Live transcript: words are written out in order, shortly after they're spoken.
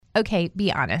Okay,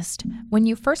 be honest. When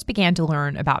you first began to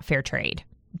learn about fair trade,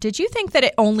 did you think that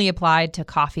it only applied to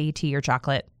coffee, tea, or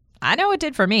chocolate? I know it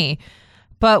did for me.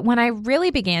 But when I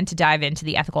really began to dive into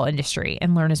the ethical industry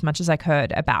and learn as much as I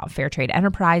could about fair trade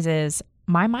enterprises,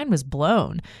 my mind was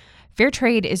blown. Fair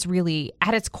trade is really,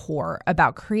 at its core,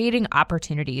 about creating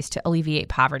opportunities to alleviate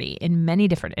poverty in many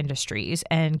different industries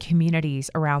and communities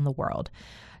around the world.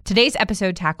 Today's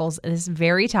episode tackles this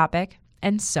very topic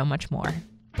and so much more.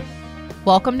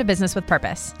 Welcome to Business with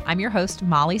Purpose. I'm your host,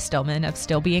 Molly Stillman of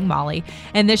Still Being Molly,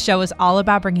 and this show is all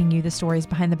about bringing you the stories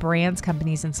behind the brands,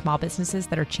 companies, and small businesses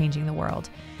that are changing the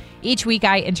world. Each week,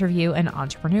 I interview an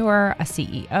entrepreneur, a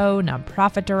CEO,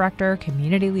 nonprofit director,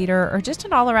 community leader, or just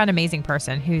an all-around amazing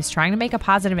person who's trying to make a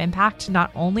positive impact not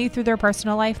only through their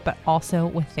personal life, but also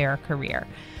with their career.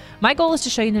 My goal is to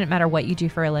show you that no matter what you do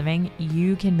for a living,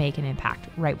 you can make an impact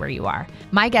right where you are.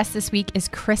 My guest this week is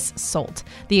Chris Solt,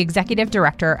 the Executive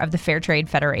Director of the Fair Trade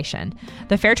Federation.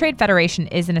 The Fair Trade Federation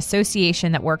is an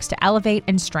association that works to elevate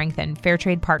and strengthen fair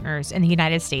trade partners in the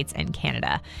United States and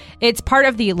Canada. It's part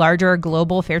of the larger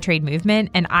global fair trade movement,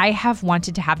 and I have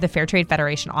wanted to have the Fair Trade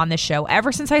Federation on this show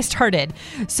ever since I started.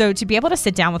 So to be able to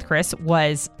sit down with Chris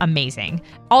was amazing.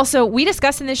 Also, we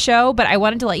discussed in this show, but I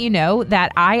wanted to let you know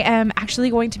that I am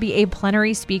actually going to be a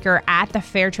plenary speaker at the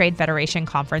Fair Trade Federation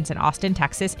Conference in Austin,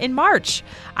 Texas in March.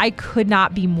 I could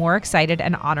not be more excited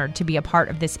and honored to be a part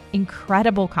of this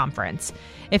incredible conference.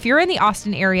 If you're in the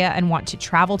Austin area and want to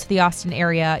travel to the Austin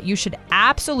area, you should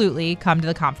absolutely come to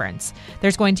the conference.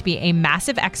 There's going to be a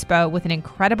massive expo with an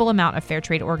incredible amount of fair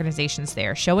trade organizations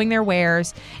there, showing their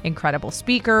wares, incredible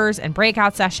speakers and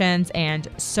breakout sessions, and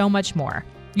so much more.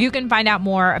 You can find out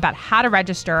more about how to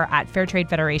register at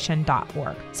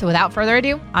fairtradefederation.org. So without further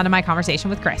ado, on to my conversation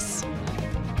with Chris.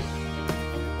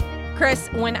 Chris,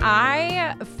 when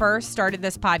I first started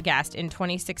this podcast in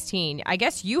 2016, I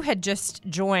guess you had just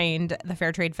joined the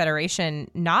Fair Trade Federation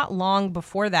not long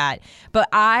before that, but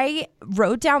I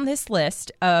wrote down this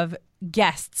list of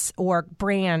guests or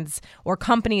brands or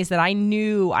companies that I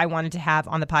knew I wanted to have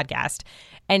on the podcast.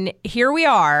 And here we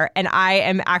are, and I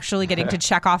am actually getting to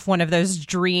check off one of those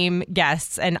dream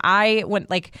guests. And I went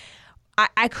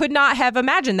I could not have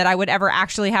imagined that I would ever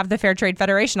actually have the Fair Trade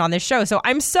Federation on this show. So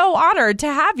I'm so honored to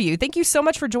have you. Thank you so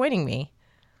much for joining me.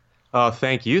 Oh,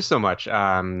 thank you so much.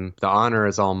 The honor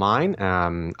is all mine.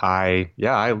 I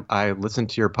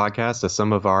listened to your podcast.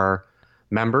 Some of our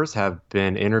members have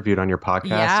been interviewed on your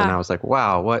podcast, and I was like,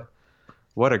 wow,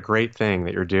 what a great thing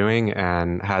that you're doing,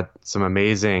 and had some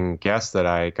amazing guests that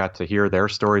I got to hear their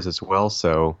stories as well.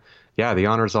 So yeah, the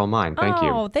honor is all mine. Thank you.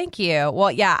 Oh, thank you.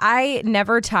 Well, yeah, I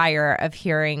never tire of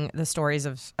hearing the stories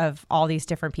of all these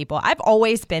different people. I've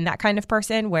always been that kind of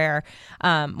person where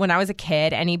when I was a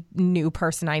kid, any new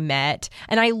person I met,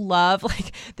 and I love,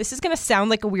 this is going to sound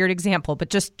like a weird example, but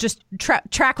just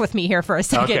track with me here for a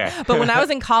second. Okay. But when I was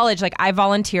in college, I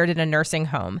volunteered at a nursing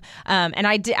home. And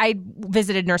I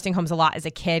visited nursing homes a lot as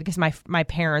a kid because my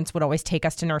parents would always take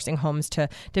us to nursing homes to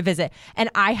visit. And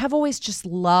I have always just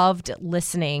loved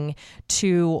listening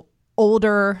to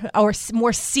older or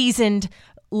more seasoned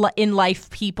in life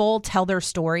people tell their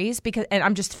stories, and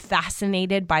I'm just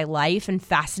fascinated by life and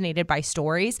fascinated by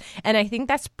stories. And I think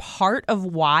that's part of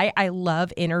why I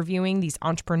love interviewing these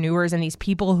entrepreneurs and these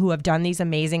people who have done these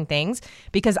amazing things,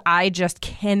 because I just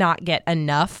cannot get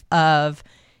enough of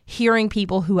hearing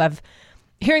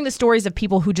the stories of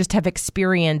people who just have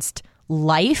experienced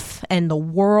life and the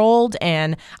world,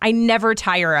 and I never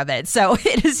tire of it. So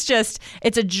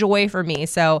it's a joy for me.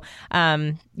 So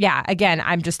again,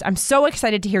 I'm so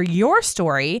excited to hear your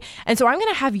story. And so I'm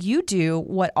going to have you do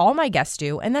what all my guests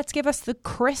do, and that's give us the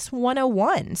Chris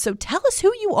 101. So tell us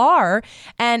who you are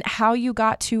and how you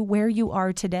got to where you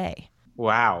are today.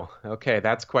 Wow. Okay,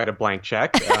 that's quite a blank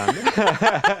check.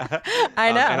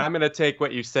 I know. And I'm going to take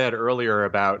what you said earlier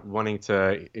about wanting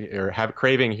to or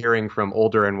craving hearing from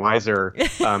older and wiser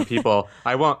people.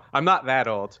 I'm not that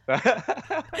old.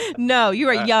 No, you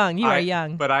are young. You are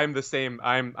young. But I'm the same.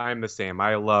 I'm the same.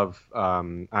 I love.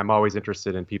 I'm always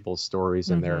interested in people's stories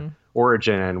and their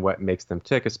origin and what makes them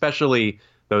tick, especially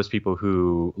those people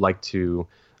who like to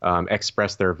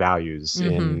express their values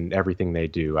in everything they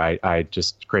do. I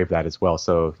just crave that as well.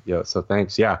 So so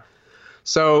thanks. Yeah.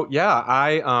 So yeah,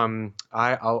 I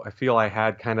feel I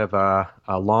had kind of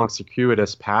a long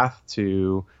circuitous path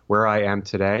to where I am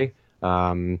today.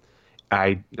 I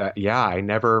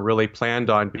never really planned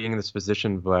on being in this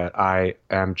position, but I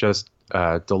am just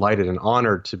delighted and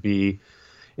honored to be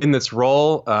in this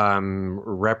role,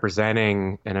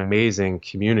 representing an amazing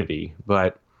community.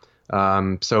 But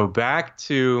so back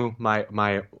to my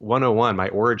 101, my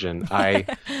origin. I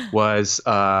was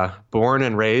born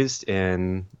and raised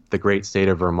in the great state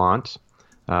of Vermont.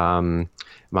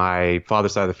 My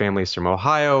father's side of the family is from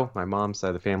Ohio. My mom's side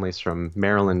of the family is from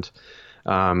Maryland.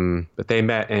 But they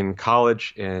met in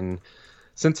college in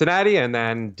Cincinnati and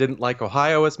then didn't like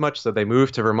Ohio as much, so they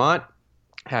moved to Vermont,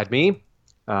 had me.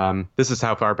 This is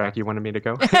how far back you wanted me to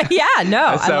go. Yeah,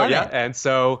 no, so, I love yeah, it. And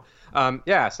so,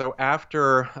 so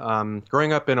after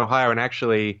growing up in Ohio and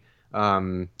actually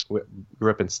grew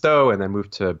up in Stowe and then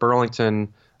moved to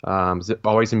Burlington, was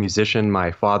always a musician.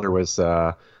 My father was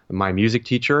my music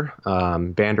teacher,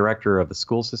 band director of the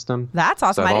school system. That's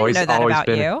awesome. So I didn't know that about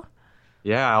been, you.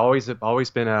 Yeah, I've always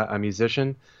been a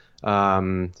musician.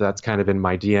 So that's kind of in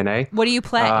my DNA. What do you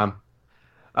play?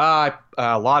 A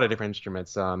lot of different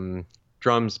instruments.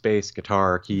 Drums, bass,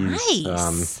 guitar, keys.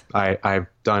 Nice. I've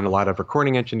done a lot of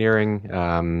recording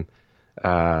engineering.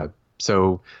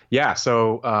 So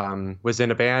was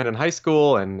in a band in high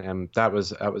school, and that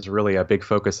was really a big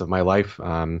focus of my life.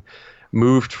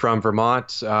 Moved from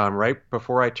Vermont right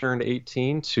before I turned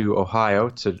 18 to Ohio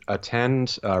to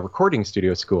attend recording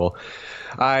studio school.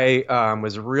 I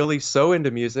was really so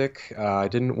into music. I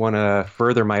didn't want to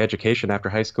further my education after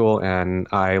high school, and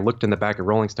I looked in the back of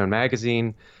Rolling Stone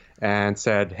magazine and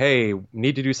said, hey,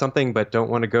 need to do something but don't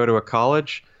want to go to a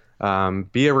college.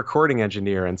 Be a recording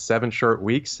engineer in 7 short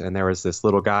weeks. And there was this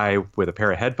little guy with a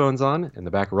pair of headphones on in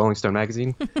the back of Rolling Stone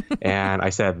magazine. And I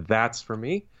said, that's for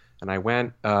me. And I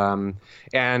went and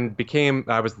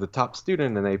I was the top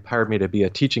student, and they hired me to be a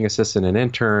teaching assistant and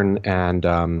intern. And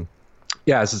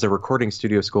this is a recording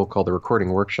studio school called the Recording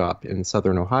Workshop in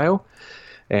Southern Ohio.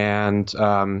 And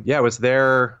I was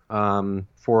there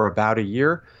for about a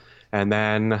year. And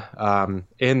then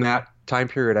in that time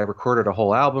period, I recorded a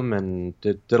whole album and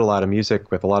did a lot of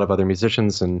music with a lot of other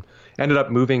musicians, and ended up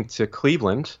moving to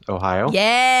Cleveland, Ohio.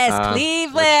 Yes,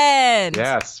 Cleveland.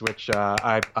 Which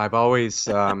I've always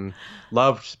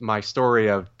loved my story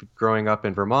of growing up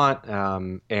in Vermont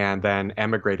and then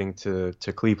emigrating to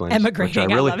Cleveland. Emigrating,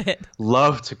 which I really I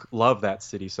love it. love that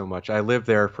city so much. I lived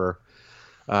there for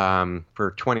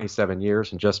 27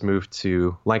 years and just moved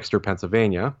to Lancaster,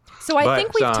 Pennsylvania. So I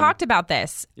think we've talked about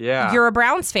this. Yeah. You're a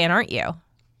Browns fan, aren't you?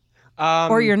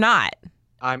 Or you're not?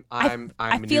 I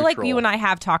feel neutral. like you and I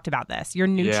have talked about this. You're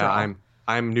neutral. Yeah,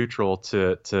 I'm neutral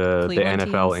to the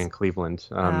NFL teams? In Cleveland.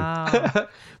 But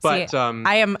but see,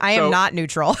 I am not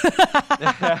neutral.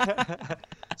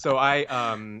 So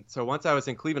once I was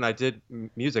in Cleveland, I did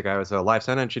music. I was a live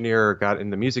sound engineer, got in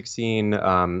the music scene,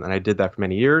 and I did that for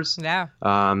many years. Yeah.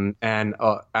 And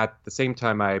at the same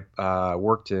time, I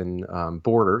worked in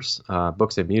Borders,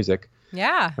 Books and Music.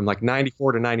 Yeah. From like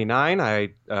 94 to 99, I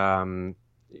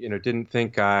didn't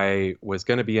think I was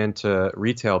going to be into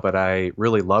retail, but I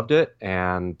really loved it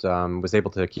and was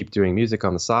able to keep doing music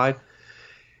on the side.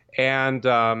 And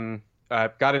I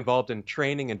got involved in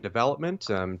training and development,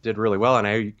 did really well. And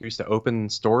I used to open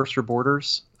stores for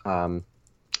Borders. And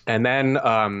then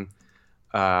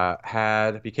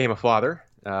became a father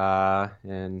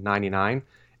in 99.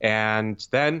 And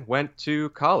then went to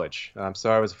college.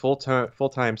 So I was a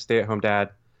full-time stay-at-home dad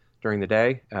during the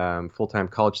day, full-time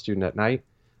college student at night,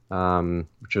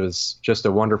 which was just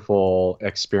a wonderful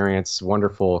experience,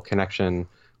 wonderful connection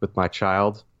with my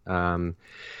child. And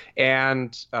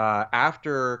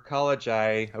after college,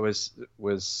 I was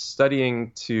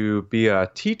studying to be a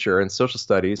teacher in social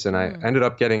studies, and I ended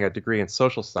up getting a degree in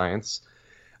social science.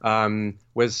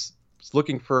 Was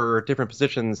looking for different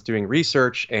positions, doing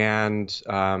research, and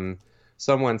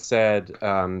someone said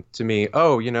to me,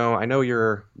 "Oh, I know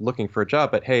you're looking for a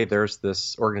job, but hey, there's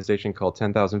this organization called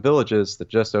 10,000 Villages that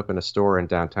just opened a store in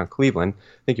downtown Cleveland.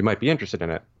 I think you might be interested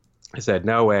in it." I said,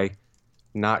 "No way,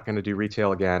 not going to do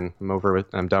retail again.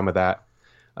 I'm done with that."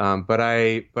 But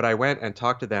I went and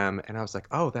talked to them, and I was like,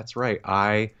 "Oh, that's right.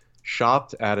 I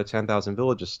shopped at a 10,000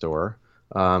 Villages store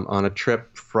on a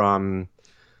trip from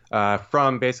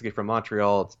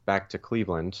Montreal back to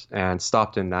Cleveland, and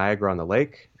stopped in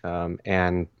Niagara-on-the-Lake,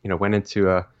 and went into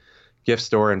a gift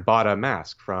store and bought a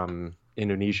mask from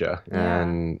Indonesia,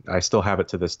 and I still have it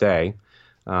to this day.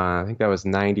 I think that was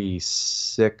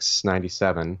 96,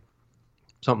 97,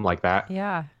 something like that.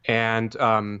 Yeah. And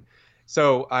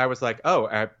so I was like, oh,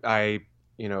 I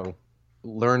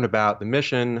learned about the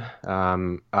mission.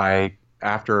 And I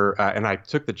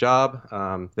took the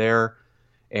job there.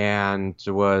 And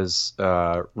was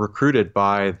recruited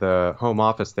by the Home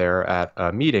Office there at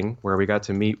a meeting where we got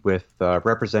to meet with a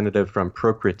representative from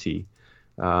Prokriti,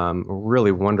 a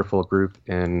really wonderful group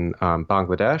in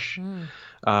Bangladesh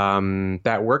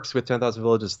that works with 10,000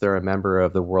 Villages. They're a member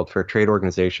of the World Fair Trade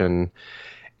Organization.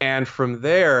 And from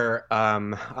there,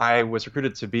 I was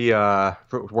recruited to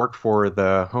work for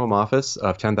the Home Office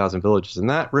of 10,000 Villages. And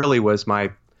that really was my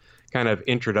kind of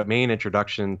main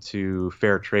introduction to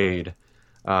fair trade.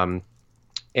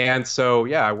 And so,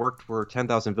 yeah, I worked for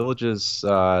 10,000 Villages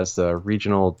as the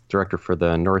regional director for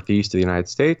the Northeast of the United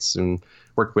States, and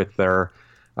worked with their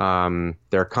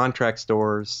contract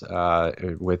stores.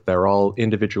 They're all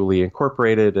individually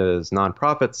incorporated as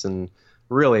nonprofits, and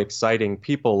really exciting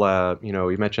people.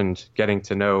 You mentioned getting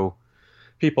to know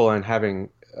people and having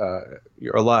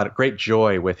a lot of great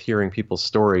joy with hearing people's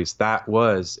stories. That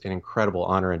was an incredible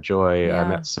honor and joy. Yeah. I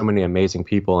met so many amazing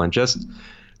people, and just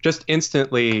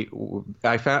instantly,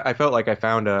 I felt like I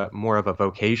found more of a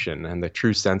vocation and the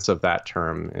true sense of that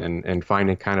term, and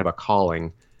finding kind of a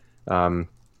calling.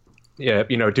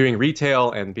 Doing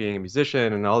retail and being a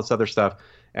musician and all this other stuff,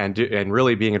 and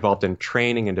really being involved in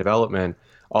training and development,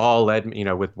 all led me,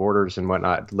 with Borders and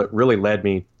whatnot, really led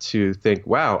me to think,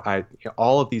 wow,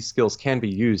 all of these skills can be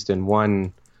used in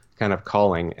one kind of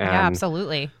calling. And yeah,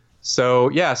 absolutely. So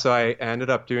I ended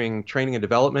up doing training and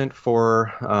development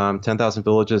for 10,000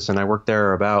 Villages, and I worked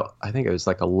there about, I think it was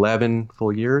like 11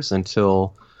 full years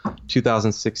until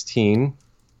 2016.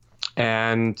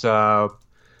 And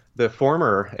the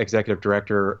former executive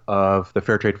director of the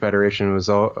Fair Trade Federation was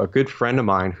a good friend of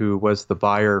mine who was the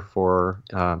buyer for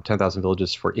 10,000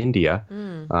 Villages for India,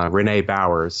 Renee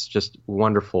Bowers, just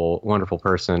wonderful, wonderful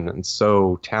person and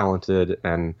so talented.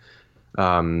 And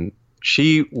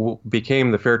she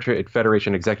became the Fair Trade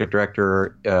Federation executive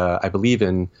director, I believe,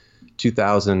 in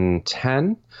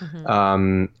 2010.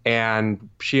 Mm-hmm. And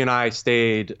she and I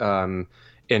stayed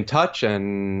in touch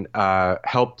and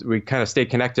helped. We kind of stayed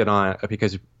connected on it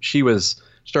because she was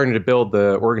starting to build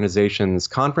the organization's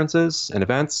conferences and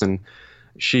events, and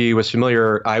she was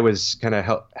familiar. I was kind of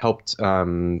helped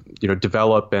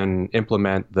develop and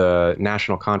implement the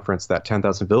national conference that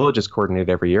 10,000 Villages coordinated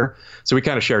every year. So we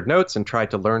kind of shared notes and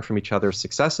tried to learn from each other's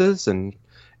successes, and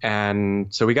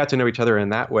so we got to know each other in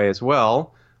that way as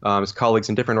well, as colleagues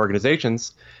in different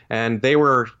organizations. And they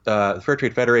were the Fair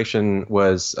Trade Federation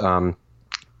was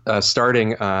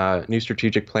starting a new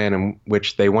strategic plan in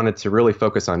which they wanted to really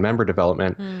focus on member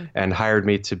development, and hired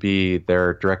me to be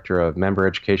their director of member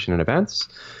education and events.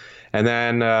 And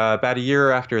then about a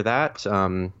year after that,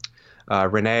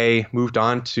 Renee moved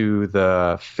on to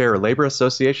the Fair Labor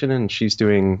Association, and she's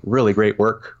doing really great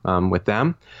work with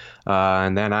them.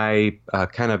 And then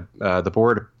the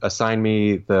board assigned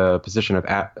me the position of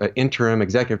interim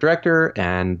executive director,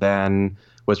 and then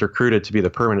was recruited to be the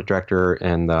permanent director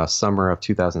in the summer of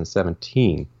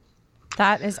 2017.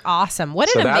 That is awesome.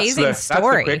 What an amazing story.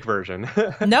 That's the quick version.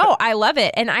 No, I love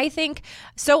it. And I think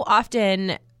so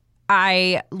often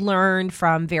I learn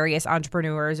from various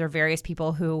entrepreneurs or various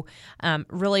people who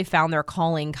really found their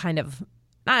calling kind of,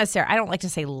 not necessarily, I don't like to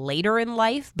say later in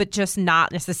life, but just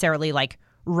not necessarily like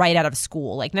right out of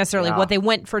school, like necessarily what they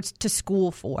went to school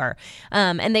for.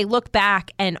 And they look back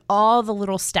and all the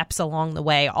little steps along the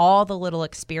way, all the little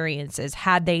experiences,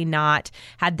 had they not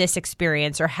had this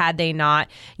experience, or had they not,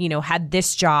 had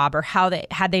this job, or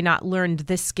had they not learned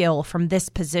this skill from this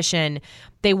position,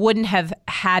 they wouldn't have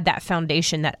had that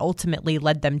foundation that ultimately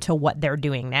led them to what they're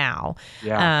doing now.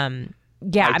 Yeah.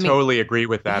 I totally agree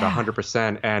with that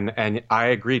 100%. And I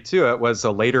agree too. It was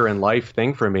a later in life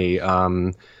thing for me.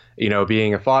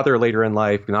 Being a father later in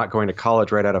life, not going to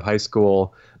college right out of high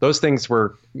school, those things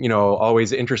were,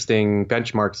 always interesting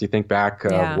benchmarks. You think back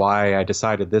why I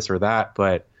decided this or that,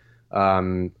 but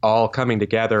all coming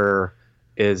together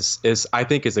is I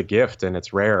think is a gift, and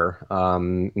it's rare.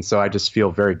 And so I just feel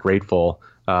very grateful,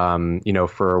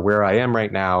 for where I am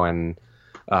right now, and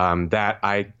that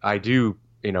I do,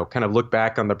 kind of look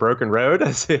back on the broken road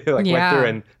as went through,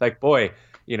 and like, boy,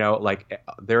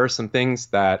 there are some things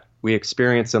that we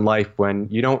experience in life when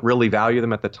you don't really value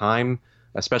them at the time,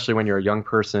 especially when you're a young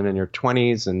person in your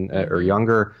 20s and or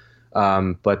younger.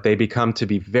 But they become to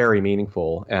be very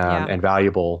meaningful and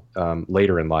valuable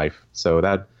later in life. So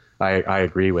that I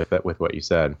agree with what you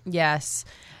said. Yes.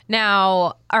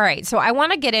 Now, all right. So I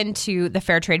want to get into the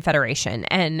Fair Trade Federation,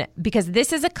 and because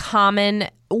this is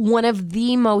one of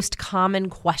the most common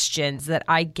questions that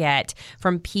I get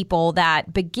from people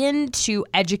that begin to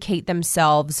educate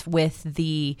themselves with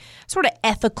the sort of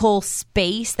ethical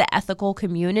space, the ethical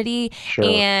community. Sure.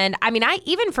 And I mean,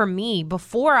 even for me,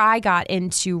 before I got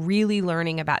into really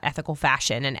learning about ethical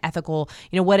fashion and ethical,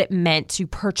 what it meant to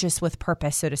purchase with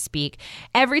purpose, so to speak,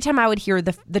 every time I would hear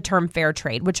the term fair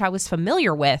trade, which I was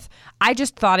familiar with, I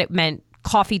just thought it meant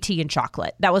coffee, tea, and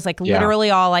chocolate. That was literally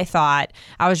all I thought.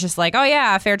 I was just like, oh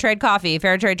yeah, fair trade coffee,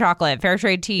 fair trade chocolate, fair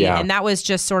trade tea. Yeah. And that was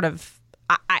just sort of,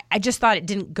 I just thought it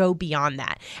didn't go beyond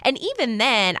that. And even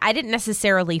then, I didn't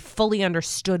necessarily fully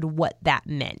understood what that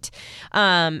meant.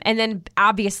 And then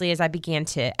obviously, as I began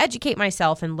to educate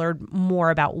myself and learn more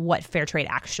about what fair trade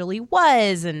actually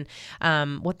was and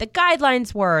what the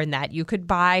guidelines were, and that you could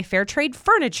buy fair trade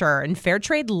furniture and fair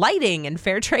trade lighting and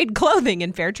fair trade clothing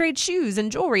and fair trade shoes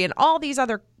and jewelry and all these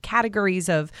other categories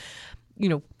of,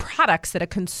 products that a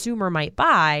consumer might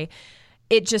buy,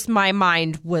 it just, my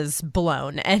mind was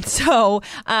blown. And so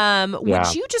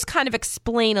would you just kind of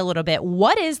explain a little bit,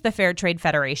 what is the Fair Trade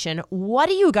Federation? What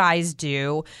do you guys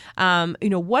do?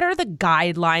 What are the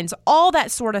guidelines? All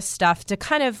that sort of stuff, to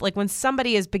kind of like, when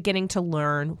somebody is beginning to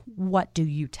learn, what do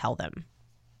you tell them?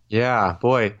 Yeah,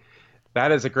 boy,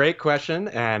 that is a great question.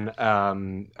 And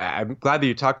I'm glad that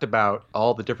you talked about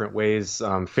all the different ways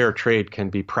fair trade can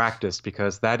be practiced,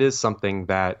 because that is something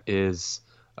that is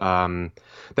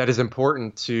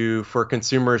important for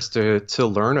consumers to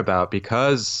learn about,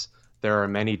 because there are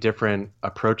many different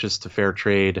approaches to fair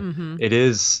trade. Mm-hmm. It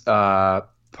is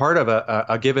part of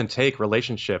a give and take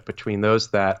relationship between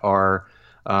those that are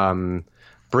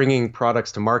bringing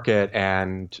products to market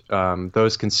and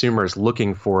those consumers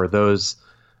looking for those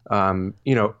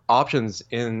options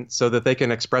so that they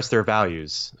can express their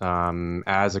values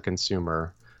as a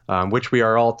consumer, which we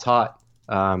are all taught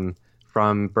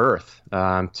from birth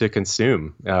to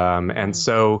consume. And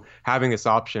so having this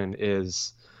option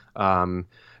is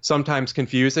sometimes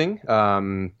confusing,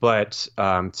 but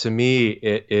to me,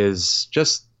 it is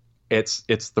just,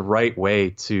 it's the right way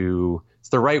to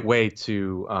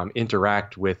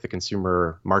interact with the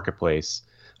consumer marketplace.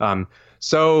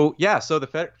 So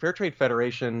the Fair Trade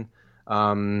Federation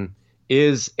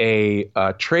is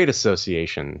a trade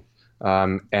association,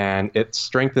 and it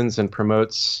strengthens and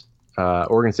promotes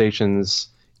organizations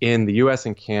in the U.S.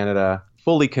 and Canada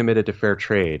fully committed to fair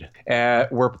trade.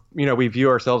 We view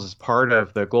ourselves as part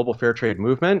of the global fair trade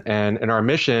movement, and in our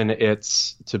mission,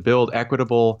 it's to build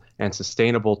equitable and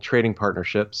sustainable trading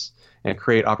partnerships and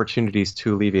create opportunities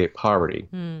to alleviate poverty.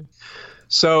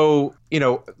 So,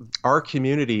 our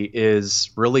community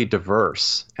is really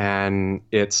diverse, and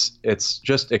it's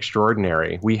just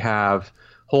extraordinary. We have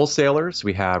wholesalers,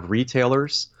 we have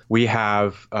retailers, we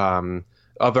have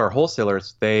of our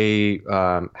wholesalers, they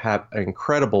have an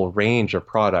incredible range of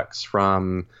products,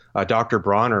 from Dr.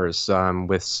 Bronner's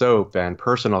with soap and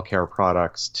personal care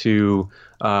products to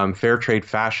fair trade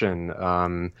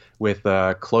fashion with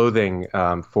clothing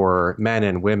for men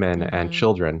and women and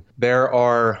children. There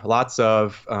are lots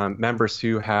of members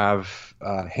who have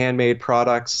handmade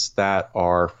products that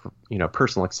are,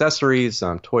 personal accessories,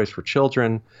 toys for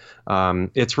children.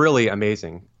 It's really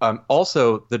amazing.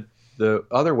 Also, the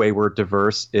other way we're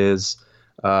diverse is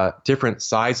different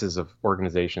sizes of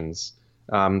organizations.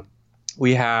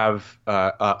 We have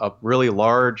a really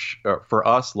large, for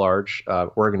us, large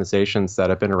organizations that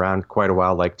have been around quite a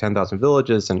while, like 10,000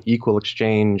 Villages and Equal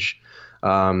Exchange,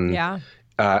 to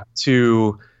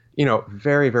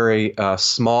very, very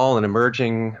small and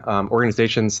emerging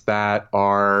organizations that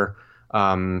are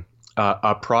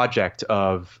a project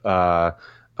of a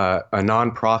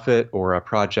nonprofit or a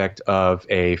project of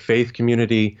a faith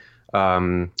community,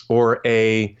 or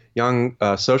a young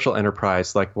social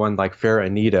enterprise like Fair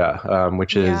Anita,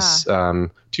 which is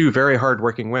two very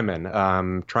hardworking women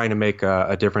trying to make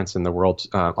a difference in the world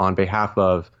on behalf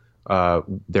of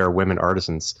their women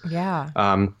artisans. Yeah.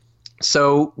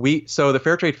 So the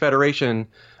Fair Trade Federation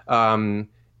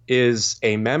is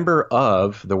a member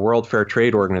of the World Fair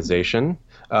Trade Organization,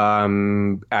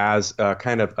 as a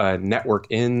kind of a network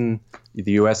in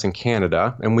the U.S. and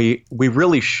Canada, and we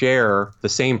really share the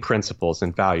same principles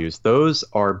and values. Those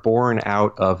are born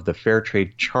out of the Fair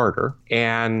Trade Charter.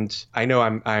 And I know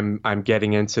I'm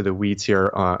getting into the weeds here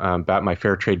about my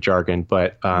fair trade jargon,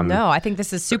 but no, I think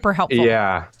this is super helpful.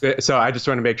 Yeah. So I just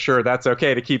want to make sure that's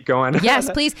okay to keep going. Yes,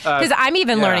 please, because I'm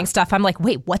even learning stuff. I'm like,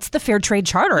 wait, what's the Fair Trade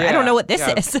Charter? I don't know what this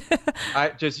is.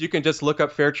 You can just look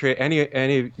up Fair Trade.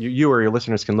 Any you or your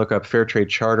listeners can look up Fair Trade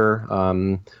Charter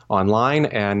online,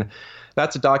 and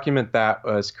that's a document that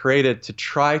was created to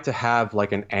try to have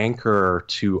like an anchor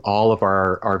to all of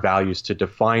our values, to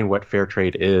define what fair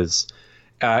trade is.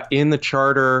 In the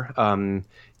charter, and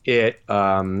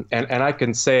I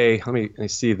can say, let me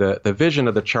see the vision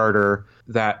of the charter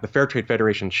that the Fair Trade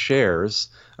Federation shares.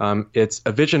 It's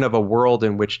a vision of a world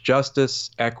in which justice,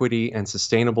 equity, and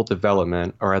sustainable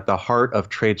development are at the heart of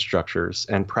trade structures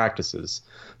and practices,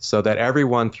 so that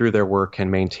everyone through their work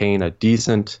can maintain a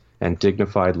decent and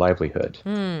dignified livelihood.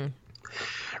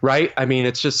 Right? I mean,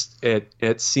 it's just,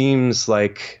 it seems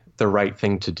like the right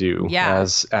thing to do Yeah.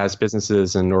 as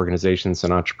businesses and organizations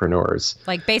and entrepreneurs.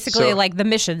 Like basically So- like the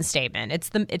mission statement. It's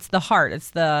the heart.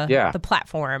 It's the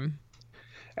platform.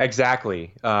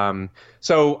 Exactly.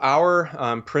 So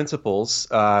our principles,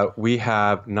 we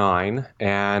have 9,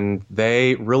 and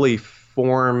they really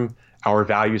form our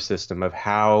value system of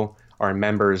how our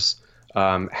members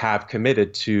have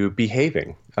committed to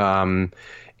behaving.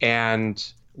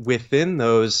 And within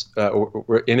those,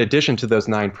 in addition to those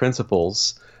 9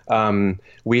 principles,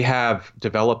 we have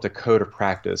developed a code of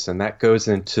practice, and that goes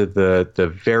into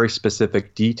the very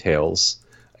specific details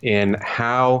in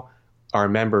how our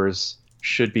members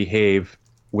should behave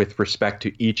with respect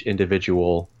to each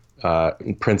individual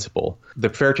principle. The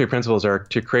fair trade principles are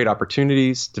to create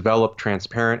opportunities, develop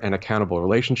transparent and accountable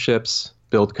relationships,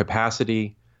 build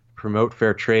capacity, promote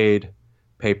fair trade,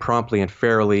 pay promptly and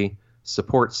fairly,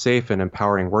 support safe and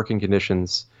empowering working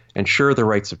conditions, ensure the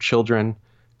rights of children,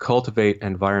 cultivate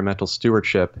environmental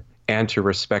stewardship, and to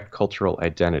respect cultural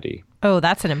identity. Oh,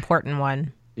 that's an important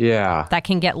one. Yeah. That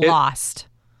can get lost.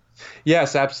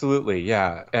 Yes, absolutely.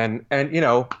 Yeah. And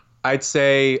I'd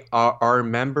say our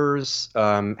members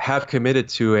have committed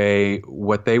to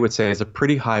what they would say is a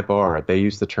pretty high bar. They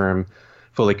use the term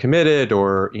fully committed,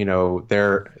 or,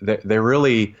 they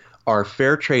really are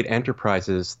fair trade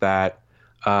enterprises that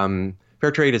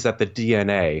fair trade is at the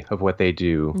DNA of what they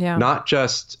do, not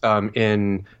just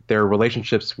in their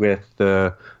relationships with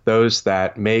those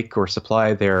that make or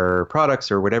supply their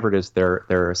products or whatever it is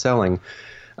they're selling,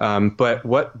 but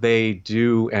what they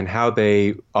do and how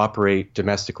they operate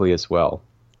domestically as well.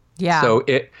 Yeah. So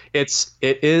it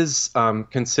is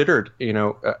considered,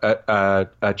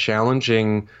 a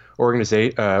challenging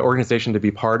organization to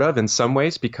be part of in some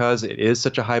ways because it is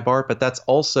such a high bar, but that's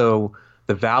also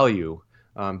the value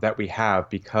that we have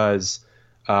because,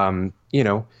 when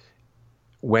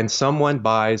someone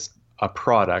buys a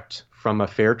product from a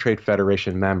Fair Trade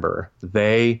Federation member,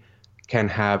 they can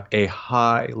have a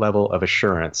high level of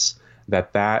assurance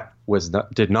that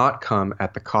did not come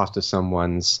at the cost of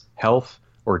someone's health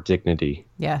or dignity.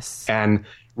 Yes. And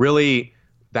really,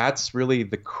 that's really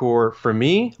the core for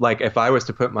me. Like if I was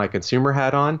to put my consumer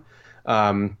hat on,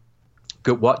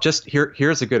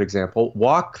 here's a good example.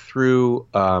 Walk through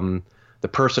the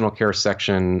personal care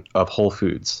section of Whole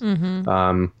Foods.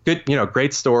 Mm-hmm.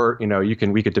 Great store.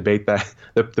 We could debate that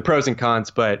the pros and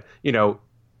cons, but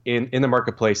in the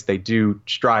marketplace, they do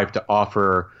strive to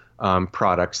offer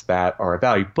products that are of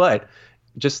value. But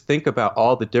just think about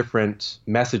all the different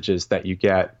messages that you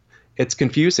get. It's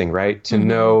confusing, right? To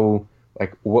know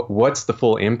like what's the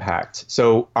full impact.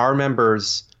 So our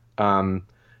members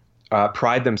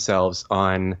pride themselves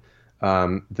on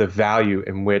the value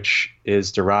in which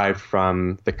is derived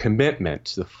from the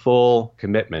full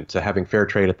commitment to having fair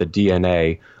trade at the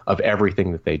DNA of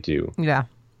everything that they do. Yeah.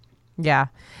 Yeah.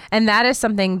 And that is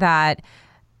something that,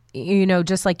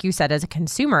 just like you said, as a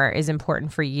consumer is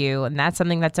important for you. And that's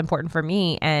something that's important for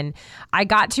me. And I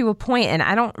got to a point, and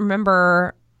I don't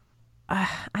remember,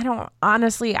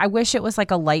 I wish it was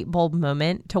like a light bulb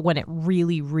moment to when it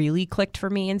really, really clicked for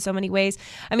me in so many ways.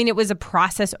 I mean, it was a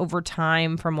process over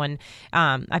time from when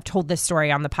I've told this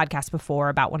story on the podcast before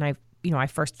about when I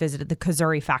first visited the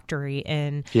Kazuri factory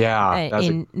in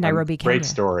Nairobi, Kenya. Great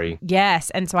story. Yes,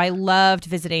 and so I loved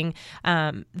visiting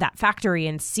that factory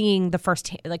and seeing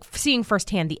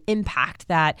firsthand the impact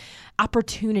that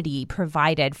opportunity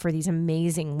provided for these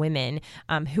amazing women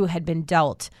who had been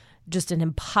dealt just an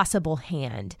impossible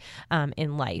hand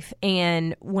in life.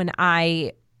 And when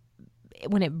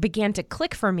it began to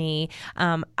click for me,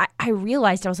 I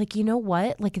realized, I was like, you know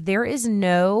what? Like there is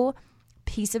no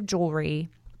piece of jewelry,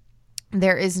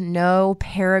 there is no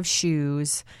pair of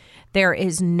shoes, there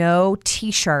is no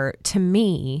t-shirt to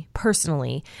me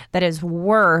personally that is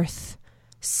worth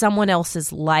someone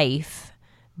else's life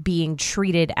being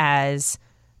treated as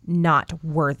not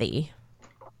worthy.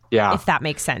 Yeah. If that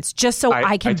makes sense. Just so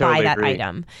I can totally buy that agree.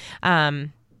 item.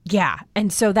 Yeah.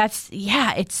 And so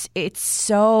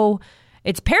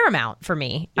it's paramount for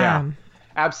me. Yeah,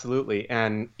 absolutely.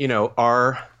 And,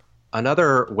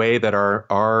 another way that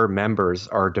our members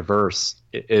are diverse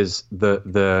is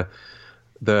the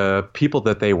people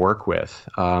that they work with.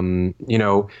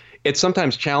 It's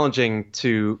sometimes challenging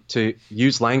to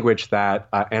use language that,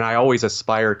 and I always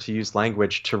aspire to use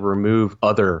language to remove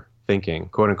other thinking,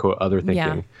 quote unquote, other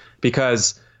thinking,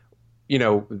 because,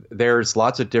 there's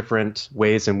lots of different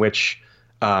ways in which,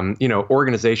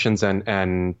 organizations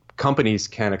and companies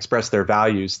can express their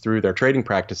values through their trading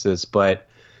practices. But,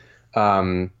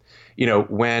 when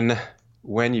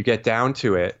you get down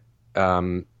to it,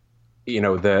 I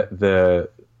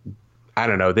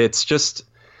don't know, it's just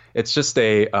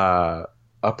a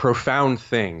a profound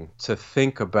thing to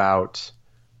think about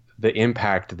the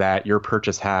impact that your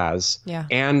purchase has,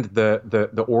 and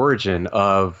the origin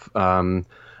of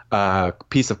a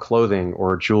piece of clothing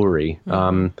or jewelry.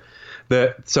 The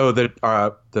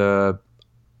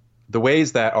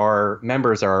ways that our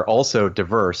members are also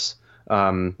diverse,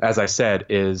 as I said,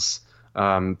 is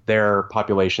their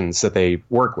populations that they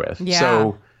work with. Yeah.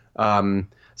 So,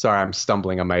 sorry, I'm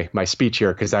stumbling on my speech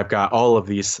here because I've got all of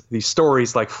these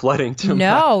stories like flooding to front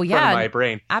of my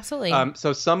brain. Absolutely.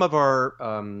 So some of our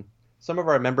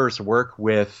members work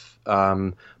with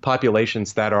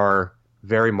populations that are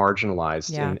very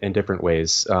marginalized in different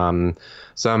ways.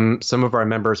 Some of our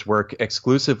members work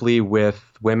exclusively with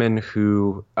women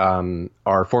who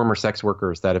are former sex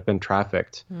workers that have been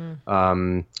trafficked.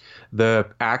 The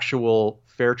actual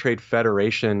Fair Trade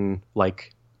Federation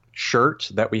shirt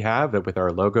that we have with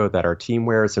our logo that our team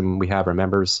wears and we have our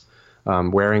members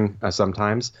wearing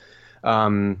sometimes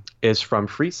is from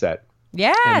Freeset.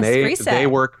 Yes, and Freeset. They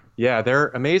work. Yeah, they're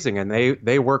amazing, and they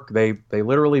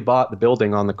literally bought the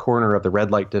building on the corner of the red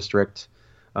light district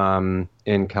in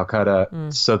Calcutta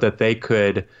so that they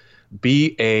could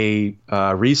be a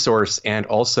resource and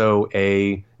also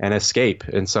an escape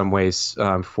in some ways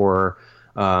for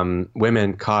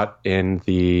women caught in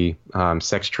the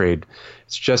sex trade.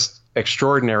 It's just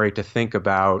extraordinary to think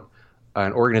about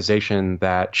an organization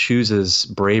that chooses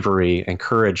bravery and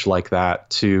courage like that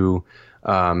to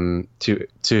do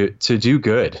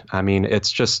good. I mean,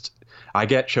 it's just, I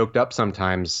get choked up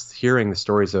sometimes hearing the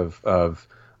stories of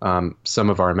some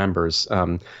of our members.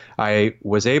 I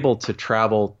was able to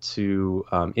travel to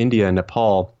India and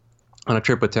Nepal on a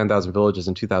trip with 10,000 Villages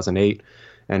in 2008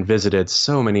 and visited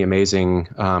so many amazing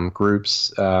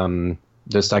groups.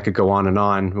 Just I could go on and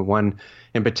on. One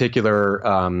in particular,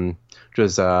 which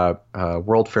was a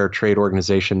World Fair Trade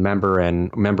Organization member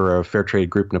and member of Fair Trade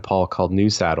Group Nepal called New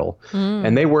Saddle.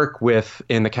 And they work with,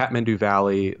 in the Kathmandu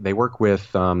Valley, they work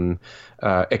with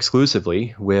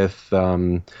exclusively with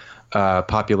a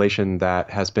population that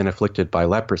has been afflicted by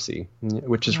leprosy,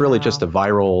 which is really just a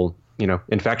viral,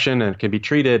 infection and can be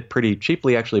treated pretty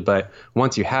cheaply actually. But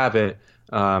once you have it,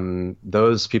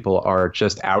 those people are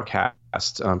just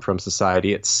outcast from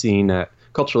society. It's seen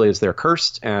culturally as they're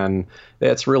cursed, and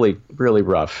it's really, really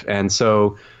rough. And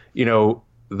so,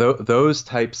 those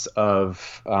types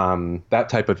of that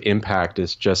type of impact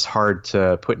is just hard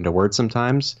to put into words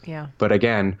sometimes. Yeah. But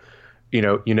again,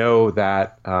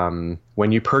 that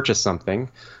when you purchase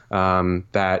something,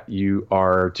 that you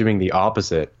are doing the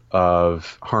opposite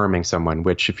of harming someone,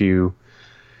 which if you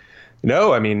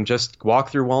just walk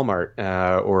through Walmart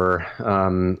or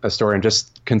a store and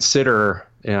just consider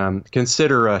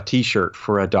a T-shirt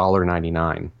for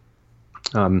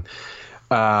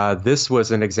 $1.99. This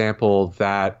was an example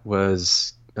that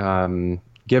was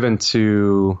given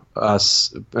to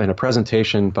us in a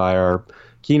presentation by our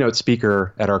keynote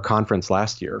speaker at our conference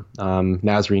last year,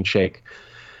 Nazreen Sheikh.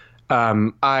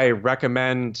 I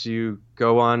recommend you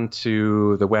go on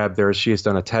to the web. She has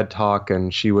done a TED Talk,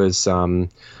 and she was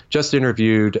just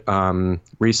interviewed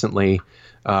recently.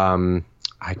 I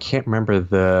can't remember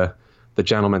the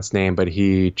gentleman's name, but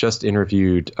he just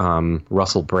interviewed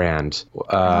Russell Brand.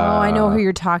 I know who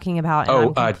you're talking about.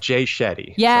 Jay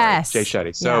Shetty. Yes. Sorry, Jay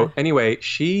Shetty. So anyway,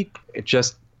 she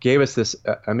just gave us this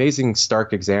amazing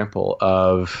stark example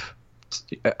of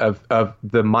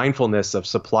the mindfulness of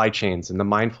supply chains and the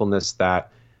mindfulness that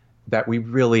we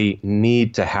really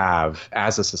need to have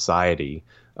as a society,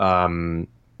 when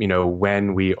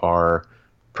we are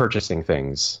purchasing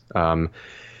things.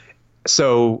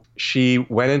 So she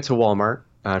went into Walmart.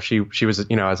 She was,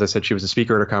 as I said, she was a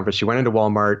speaker at a conference. She went into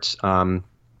Walmart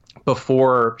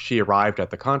before she arrived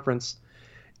at the conference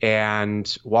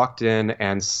and walked in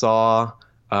and saw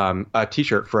a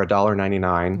T-shirt for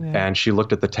 $1.99, and she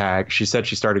looked at the tag. She said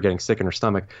she started getting sick in her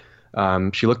stomach.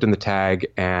 She looked in the tag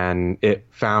and it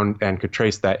found and could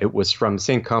trace that it was from the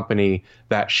same company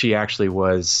that she actually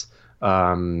was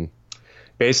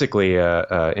basically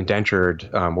a indentured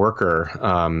worker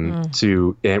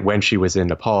when she was in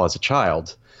Nepal as a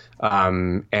child,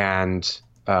 and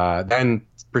then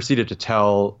proceeded to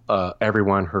tell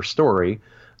everyone her story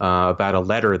about a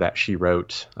letter that she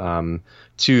wrote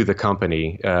to the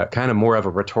company, kind of more of a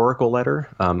rhetorical letter.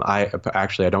 I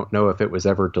don't know if it was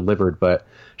ever delivered, but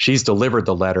she's delivered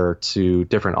the letter to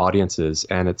different audiences,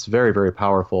 and it's very, very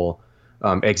powerful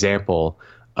example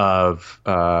of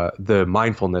the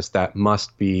mindfulness that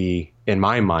must be, in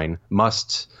my mind,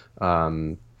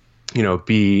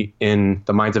 be in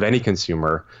the minds of any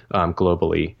consumer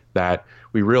globally, that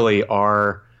we really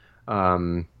are,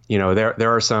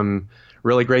 there are some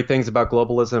really great things about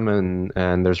globalism,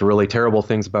 and there's really terrible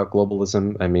things about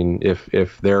globalism. I mean,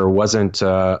 if there wasn't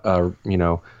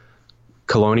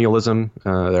colonialism,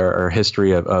 or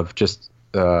history of just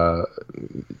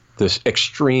this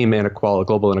extreme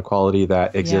global inequality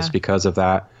that exists because of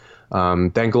that,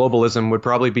 then globalism would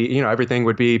probably be, everything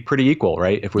would be pretty equal,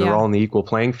 right? If we were all in the equal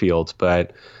playing field.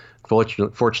 But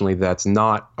fortunately, that's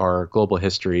not our global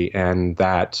history, and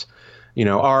that,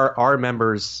 our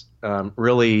members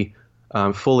really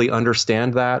fully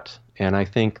understand that. And I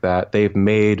think that they've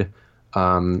made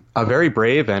a very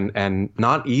brave and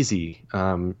not easy,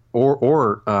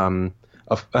 or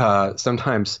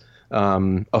sometimes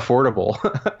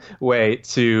affordable way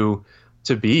to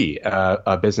be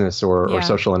a business or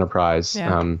social enterprise.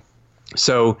 Yeah.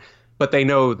 But they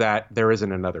know that there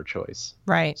isn't another choice.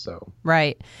 Right. So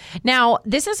right. Now,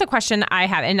 this is a question I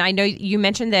have, and I know you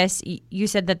mentioned this. You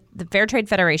said that the Fair Trade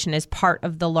Federation is part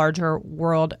of the larger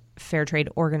World Fair Trade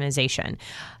Organization.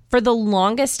 For the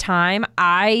longest time,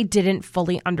 I didn't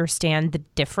fully understand the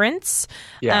difference.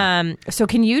 Yeah. So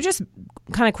can you just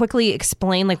kind of quickly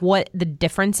explain what the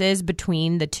difference is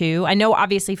between the two? I know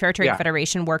obviously Fair Trade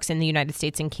Federation works in the United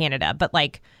States and Canada, but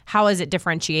how is it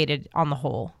differentiated on the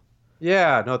whole?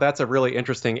 Yeah, no, that's a really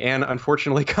interesting and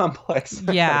unfortunately complex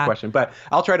kind of question, but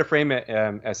I'll try to frame it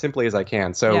as simply as I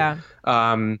can. So,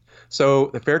 so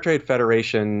the Fair Trade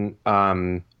Federation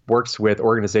works with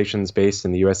organizations based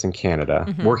in the U.S. and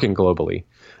Canada, working globally.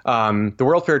 The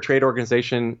World Fair Trade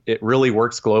Organization, it really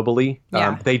works globally.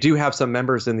 They do have some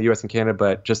members in the U.S. and Canada,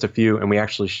 but just a few, and we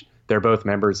actually they're both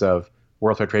members of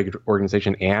World Fair Trade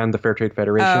Organization and the Fair Trade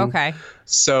Federation. Oh, okay.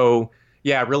 So.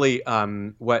 Yeah, really,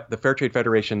 what the Fair Trade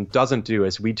Federation doesn't do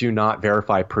is we do not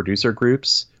verify producer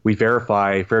groups. We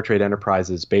verify fair trade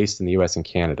enterprises based in the U.S. and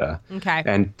Canada. Okay.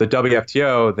 And the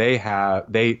WFTO, they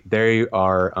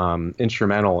are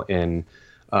instrumental in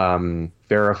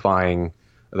verifying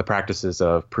the practices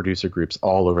of producer groups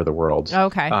all over the world.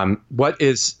 Okay.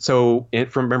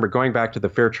 Remember, going back to the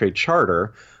Fair Trade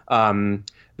Charter,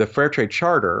 the Fair Trade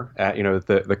Charter,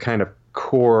 the kind of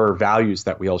core values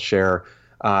that we all share.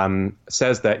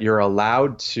 Says that you're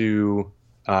allowed to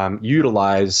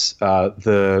utilize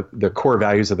the core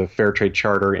values of the Fair Trade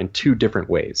Charter in two different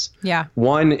ways. Yeah.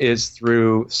 One is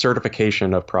through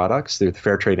certification of products through the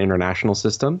Fair Trade International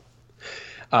System.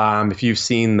 If you've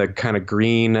seen the kind of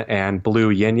green and blue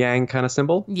yin-yang kind of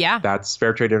symbol, that's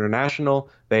Fair Trade International.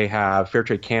 They have Fair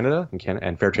Trade Canada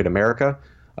and Fair Trade America.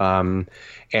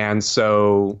 And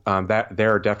so that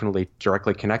they're definitely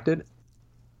directly connected.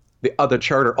 The other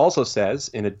charter also says,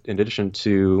 in addition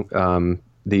to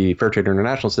the Fair Trade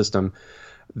International System,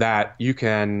 that you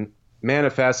can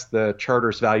manifest the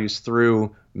charter's values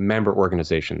through member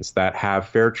organizations that have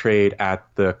fair trade at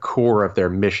the core of their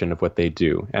mission of what they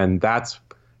do. And that's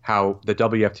how the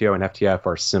WFTO and FTF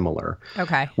are similar.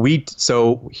 Okay.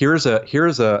 So here's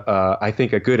I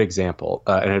think a good example,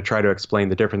 and I try to explain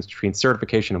the difference between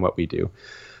certification and what we do.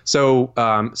 So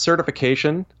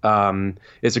certification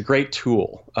is a great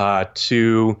tool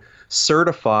to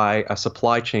certify a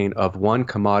supply chain of one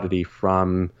commodity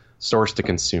from source to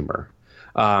consumer.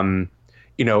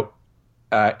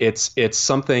 It's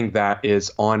something that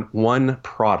is on one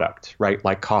product, right?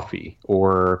 Like coffee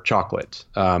or chocolate,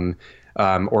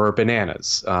 or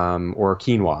bananas, or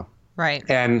quinoa. Right.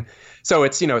 And so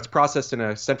it's processed in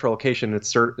a central location.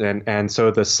 And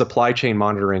so the supply chain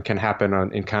monitoring can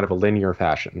happen in kind of a linear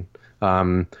fashion.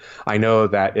 I know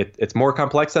that it's more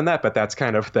complex than that, but that's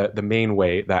kind of the main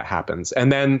way that happens.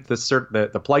 And then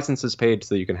the license is paid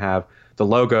so that you can have the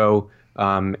logo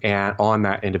and on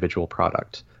that individual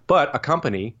product. But a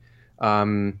company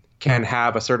can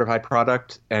have a certified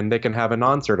product and they can have a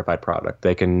non-certified product.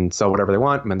 They can sell whatever they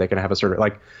want, and they can have a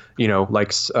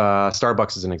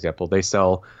Starbucks is an example. They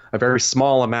sell a very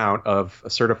small amount of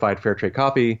certified fair trade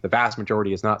coffee. The vast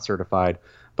majority is not certified,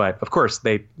 but of course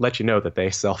they let you know that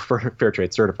they sell fair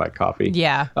trade certified coffee.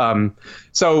 Yeah.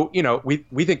 So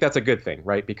we think that's a good thing,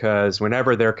 right? Because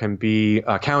whenever there can be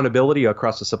accountability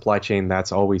across the supply chain,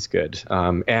 that's always good.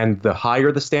 And the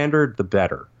higher the standard, the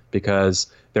better,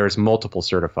 because there's multiple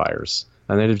certifiers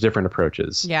and there's different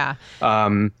approaches. Yeah.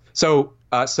 So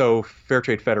Fair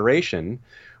Trade Federation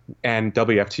and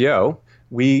WFTO,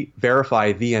 we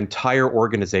verify the entire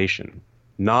organization,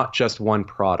 not just one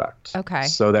product. Okay.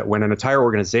 So that when an entire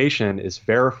organization is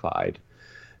verified,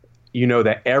 you know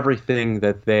that everything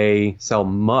that they sell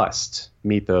must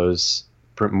meet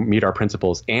our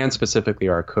principles and specifically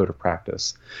our code of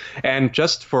practice. And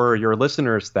just for your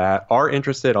listeners that are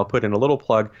interested, I'll put in a little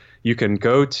plug. You can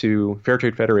go to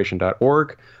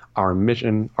fairtradefederation.org. Our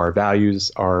mission, our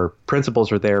values, our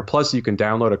principles are there. Plus, you can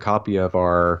download a copy of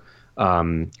our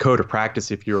code of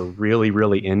practice if you're really,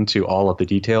 really into all of the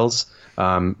details.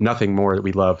 Nothing more that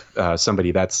we love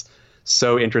somebody that's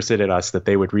so interested in us that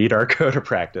they would read our code of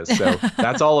practice. So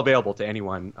that's all available to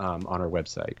anyone on our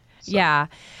website. So. Yeah.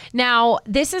 Now,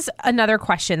 this is another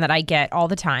question that I get all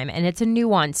the time, and it's a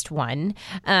nuanced one.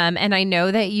 And I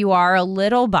know that you are a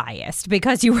little biased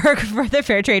because you work for the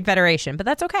Fair Trade Federation, but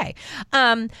that's okay.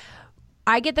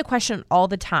 I get the question all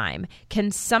the time. Can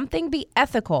something be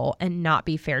ethical and not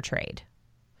be fair trade?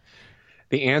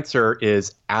 The answer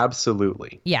is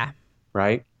absolutely. Yeah.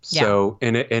 Right? Yeah. So,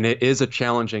 and it is a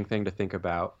challenging thing to think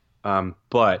about.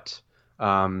 But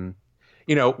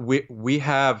we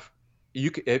have,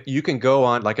 you can go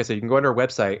on, like I said, you can go on our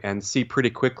website and see pretty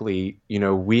quickly,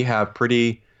 we have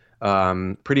pretty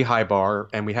high bar,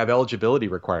 and we have eligibility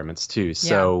requirements too.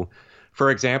 So, for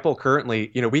example,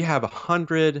 currently, we have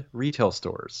 100 retail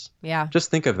stores. Yeah. Just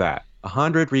think of that.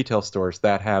 100 retail stores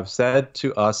that have said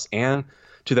to us and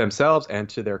to themselves and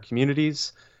to their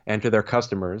communities and to their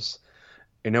customers,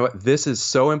 this is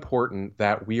so important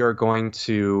that we are going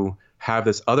to have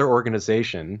this other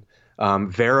organization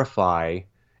verify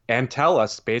and tell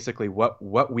us basically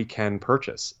what we can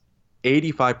purchase.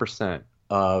 85%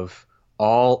 of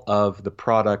all of the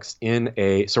products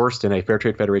sourced in a Fair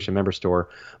Trade Federation member store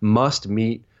must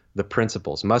meet the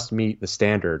principles, must meet the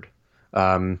standard.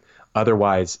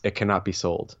 Otherwise, it cannot be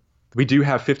sold. We do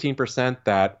have 15%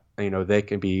 that they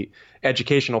can be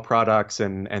educational products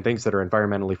and things that are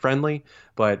environmentally friendly,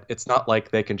 but it's not like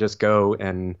they can just go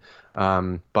and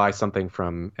buy something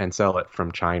and sell it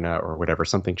from China or whatever,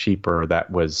 something cheaper that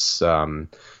was, and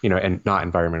not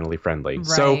environmentally friendly. Right.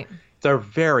 So it's a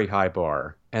very high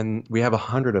bar, and we have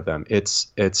 100 of them. It's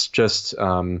just,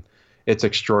 it's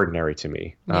extraordinary to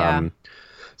me. Yeah.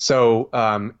 So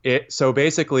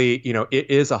basically,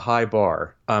 it is a high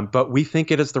bar, but we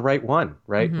think it is the right one,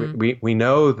 right? Mm-hmm. We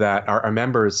know that our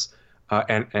members,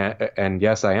 and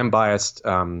yes, I am biased.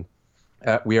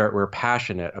 We're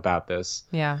passionate about this.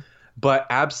 Yeah. But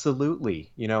absolutely,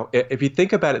 if you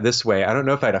think about it this way, I don't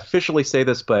know if I'd officially say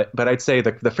this, but I'd say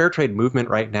the fair trade movement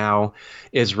right now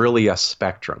is really a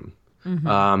spectrum.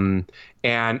 Mm-hmm.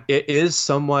 And it is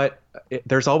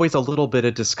there's always a little bit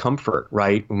of discomfort,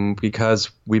 right? Because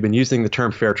we've been using the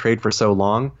term fair trade for so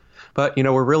long, but,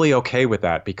 we're really okay with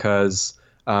that because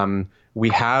we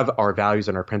have our values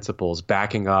and our principles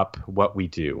backing up what we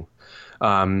do.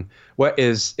 What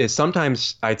is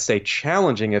sometimes, I'd say,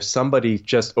 challenging if somebody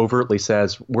just overtly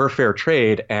says we're fair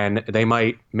trade, and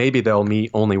maybe they'll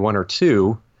meet only one or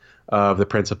two of the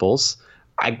principles.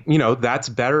 That's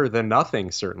better than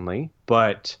nothing, certainly.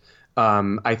 But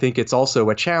I think it's also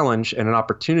a challenge and an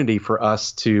opportunity for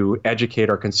us to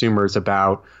educate our consumers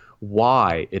about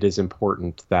why it is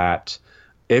important that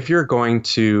if you're going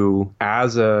to,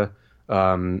 as a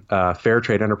fair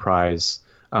trade enterprise,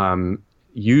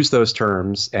 use those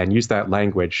terms and use that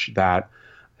language, that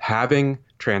having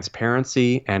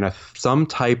transparency and some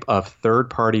type of third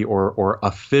party or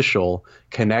official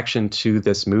connection to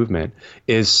this movement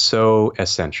is so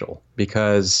essential.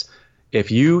 Because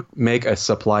if you make a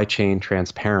supply chain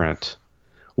transparent,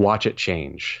 watch it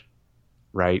change,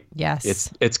 right?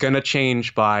 Yes. It's going to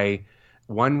change by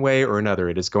one way or another.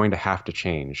 It is going to have to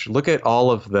change. Look at all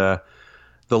of the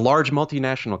large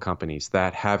multinational companies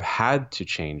that have had to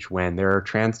change when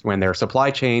their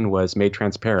supply chain was made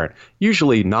transparent,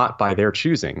 usually not by their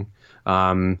choosing.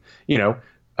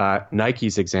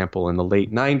 Nike's example in the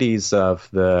late 90s of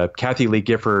the Kathy Lee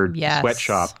Gifford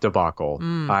sweatshop debacle.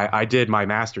 I did my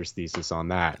master's thesis on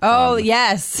that. Oh,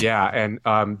 yes. Yeah. And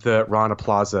the Rana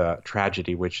Plaza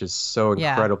tragedy, which is so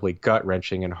incredibly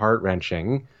gut-wrenching and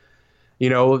heart-wrenching.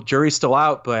 Jury's still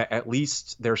out, but at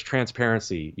least there's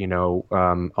transparency,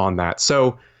 on that.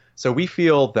 So we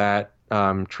feel that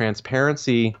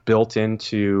transparency built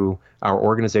into our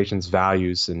organization's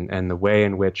values and the way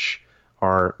in which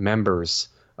our members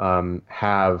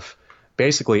have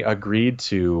basically agreed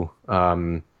to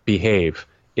behave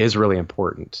is really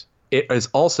important. It is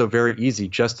also very easy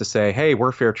just to say, hey,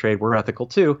 we're fair trade, we're ethical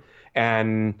too.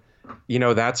 And,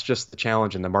 that's just the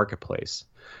challenge in the marketplace.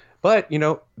 But,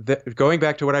 going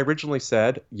back to what I originally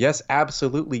said, yes,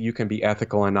 absolutely, you can be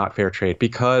ethical and not fair trade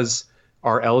because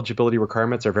our eligibility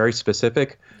requirements are very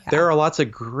specific. Yeah. There are lots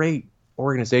of great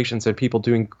organizations and people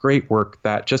doing great work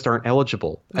that just aren't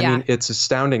eligible. Yeah. I mean, it's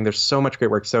astounding. There's so much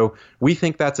great work. So we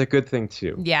think that's a good thing,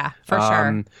 too. Yeah, for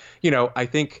sure. I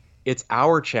think it's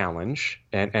our challenge,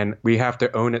 and we have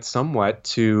to own it somewhat,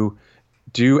 to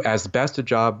do as best a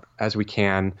job as we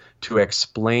can to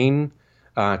explain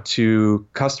to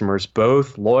customers,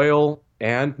 both loyal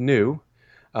and new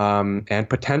and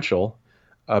potential,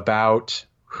 about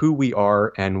who we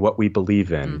are and what we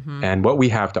believe in and what we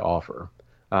have to offer.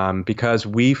 Because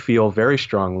we feel very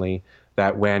strongly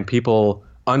that when people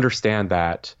understand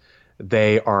that,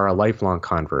 they are a lifelong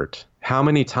convert. How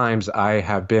many times I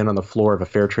have been on the floor of a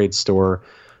fair trade store,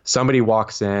 somebody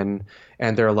walks in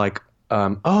and they're like,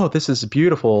 oh, this is a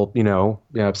beautiful,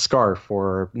 scarf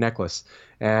or necklace.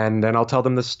 And then I'll tell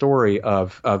them the story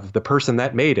of the person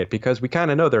that made it, because we kind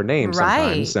of know their name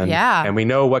sometimes. And we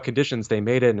know what conditions they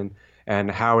made it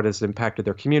and how it has impacted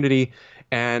their community.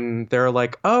 And they're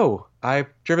like, oh, I've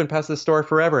driven past this store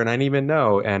forever and I didn't even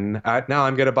know. And now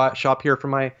I'm going to shop here for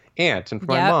my aunt and for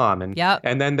my mom.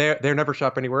 And then they're never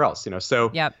shop anywhere else. So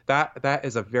that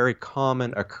is a very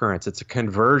common occurrence. It's a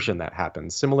conversion that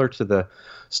happens, similar to the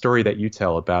story that you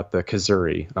tell about the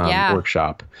Kazuri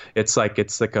workshop. It's like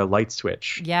a light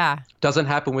switch. Yeah. Doesn't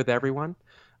happen with everyone.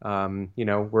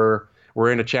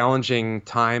 We're in a challenging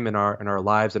time in our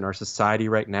lives, in our society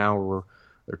right now. We're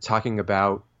talking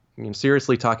about,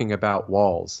 seriously talking about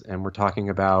walls, and we're talking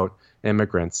about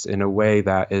immigrants in a way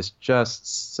that is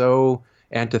just so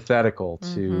antithetical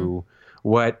to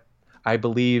what I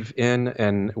believe in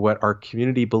and what our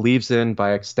community believes in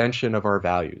by extension of our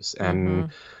values. And,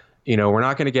 we're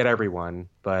not going to get everyone,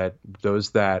 but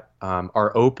those that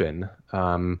are open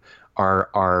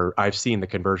are I've seen the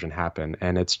conversion happen,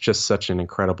 and it's just such an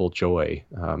incredible joy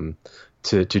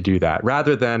to do that,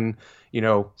 rather than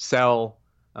sell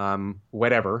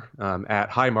whatever at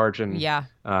high margin,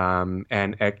 and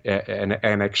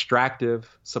an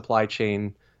extractive supply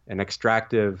chain, an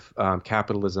extractive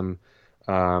capitalism,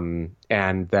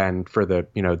 and then for the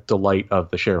delight of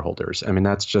the shareholders. I mean,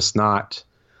 that's just not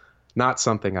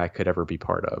something I could ever be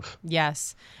part of.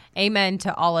 Yes. Amen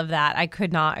to all of that. I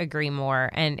could not agree more.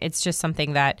 And it's just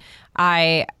something that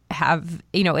I have,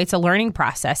 it's a learning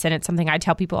process, and it's something I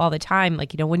tell people all the time.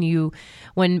 Like,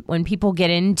 when people get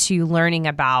into learning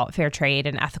about fair trade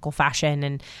and ethical fashion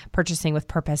and purchasing with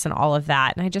purpose and all of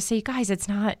that, and I just say, guys, it's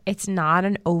not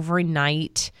an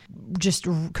overnight, just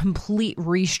complete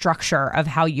restructure of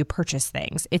how you purchase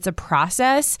things. It's a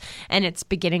process, and it's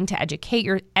beginning to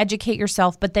educate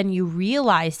yourself, but then you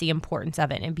realize the importance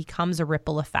of it, and it becomes a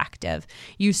ripple effect of,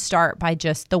 you start by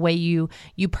just the way you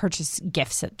purchase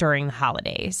gifts during the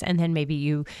holidays. And then maybe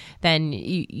you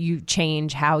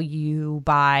change how you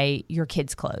buy your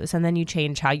kids' clothes, and then you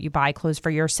change how you buy clothes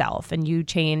for yourself, and you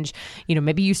change,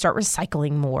 maybe you start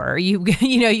recycling more. You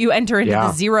enter into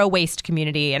the zero waste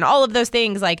community and all of those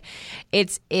things. Like,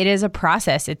 it is a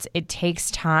process. It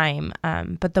takes time.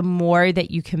 But the more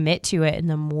that you commit to it and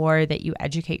the more that you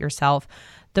educate yourself,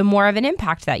 the more of an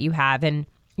impact that you have. And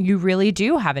you really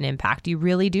do have an impact. You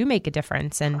really do make a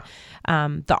difference. And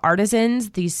the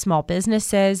artisans, these small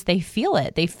businesses, they feel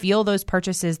it. They feel those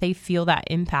purchases. They feel that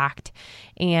impact.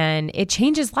 And it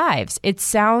changes lives. It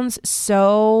sounds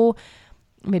so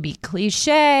maybe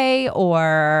cliche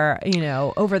or,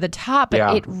 over the top,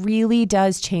 but it really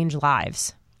does change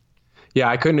lives. Yeah,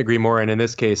 I couldn't agree more. And in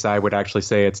this case, I would actually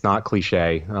say it's not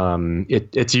cliche.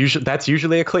 That's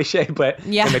usually a cliche, but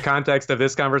in the context of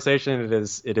this conversation, it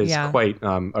is quite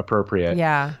appropriate.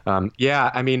 Yeah.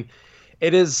 I mean,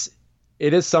 it is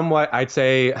somewhat, I'd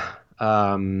say,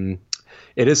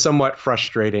 it is somewhat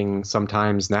frustrating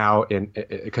sometimes now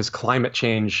because climate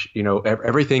change,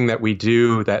 everything that we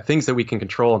do, that things that we can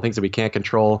control and things that we can't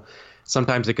control,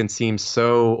 sometimes it can seem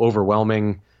so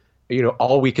overwhelming.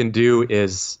 All we can do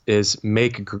is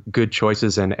make good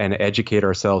choices and educate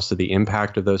ourselves to the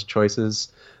impact of those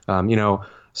choices.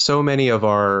 So many of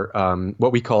our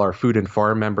what we call our food and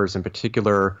farm members in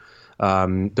particular,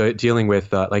 dealing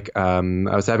with I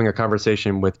was having a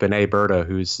conversation with Bené Berta,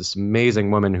 who's this amazing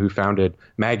woman who founded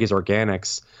Maggie's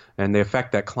Organics, and the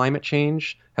effect that climate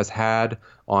change has had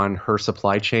on her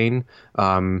supply chain,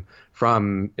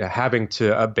 from having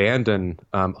to abandon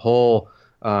whole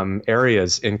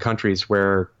areas in countries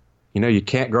where, you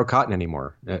can't grow cotton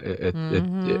anymore.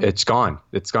 It's gone.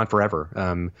 It's gone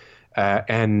forever.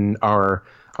 And our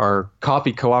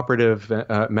coffee cooperative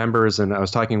members, and I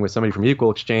was talking with somebody from Equal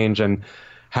Exchange, and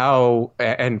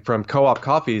from Co-op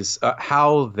Coffees,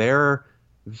 how they're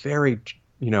very,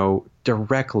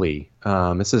 directly.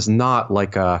 This is not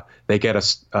like they get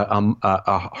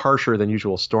a harsher than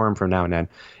usual storm from now and then.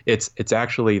 It's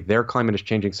actually their climate is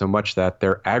changing so much that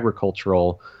their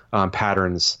agricultural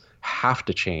patterns have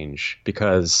to change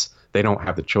because they don't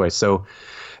have the choice. So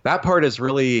that part is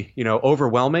really,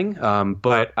 overwhelming.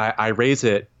 But I raise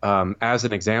it as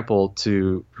an example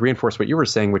to reinforce what you were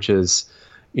saying, which is,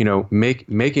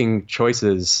 making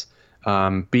choices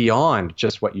beyond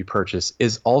just what you purchase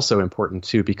is also important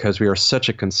too, because we are such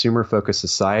a consumer-focused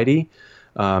society.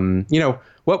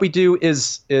 What we do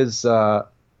is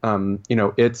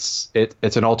it's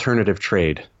an alternative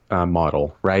trade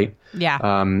model, right?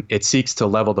 Yeah. It seeks to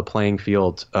level the playing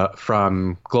field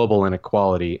from global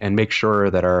inequality and make sure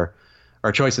that our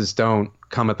choices don't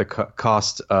come at the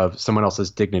cost of someone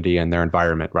else's dignity and their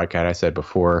environment, right? Like I said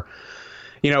before,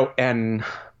 and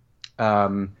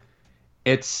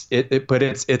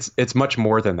it's much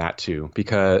more than that too,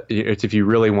 because it's if you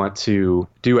really want to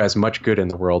do as much good in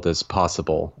the world as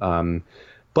possible.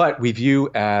 But we view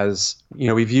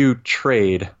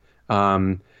trade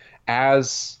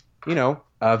as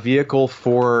a vehicle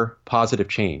for positive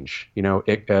change.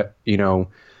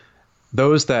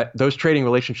 Those trading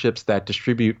relationships that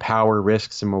distribute power,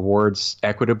 risks, and rewards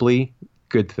equitably,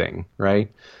 good thing,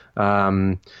 right?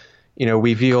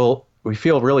 We feel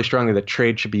really strongly that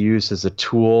trade should be used as a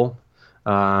tool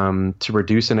to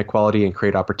reduce inequality and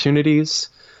create opportunities.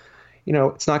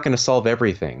 It's not going to solve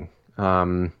everything.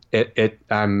 I'm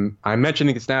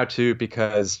mentioning this now too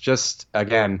because just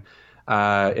again,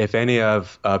 if any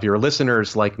of your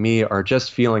listeners like me are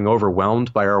just feeling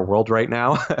overwhelmed by our world right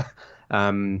now,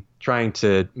 trying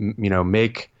to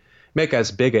make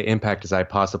as big an impact as I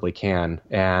possibly can,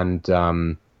 and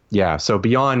so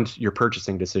beyond your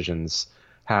purchasing decisions,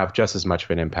 have just as much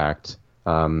of an impact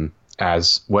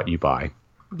as what you buy.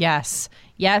 Yes.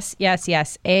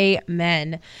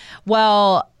 Amen.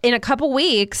 Well, in a couple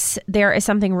weeks, there is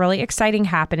something really exciting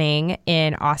happening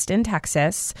in Austin,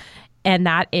 Texas, and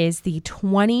that is the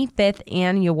 25th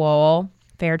annual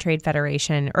Fair Trade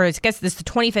Federation, or I guess this is the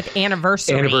 25th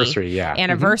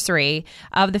anniversary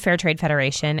of the Fair Trade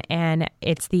Federation, and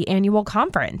it's the annual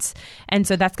conference. And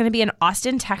so that's going to be in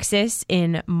Austin, Texas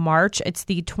in March. It's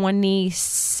the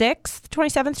 26th,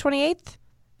 27th, 28th.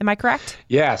 Am I correct?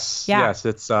 Yes. Yeah. Yes.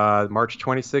 It's March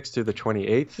 26th to the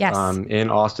 28th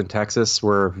in Austin, Texas.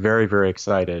 We're very, very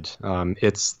excited.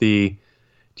 It's the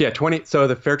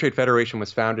the Fair Trade Federation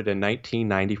was founded in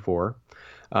 1994.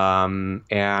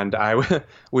 And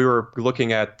we were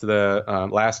looking at the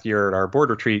last year at our board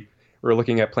retreat, we were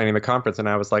looking at planning the conference, and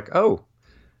I was like, oh,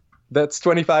 that's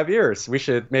 25 years. We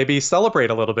should maybe celebrate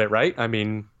a little bit, right? I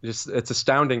mean, it's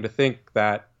astounding to think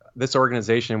that this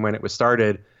organization, when it was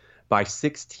started by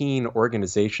 16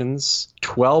 organizations,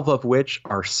 12 of which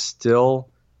are still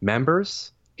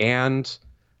members and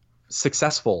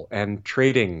successful and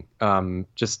trading,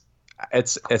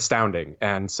 it's astounding.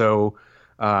 And so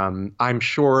I'm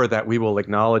sure that we will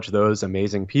acknowledge those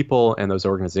amazing people and those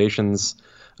organizations.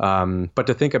 But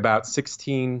to think about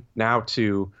 16 now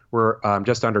we're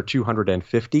just under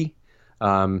 250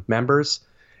 members,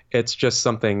 it's just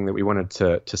something that we wanted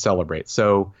to celebrate.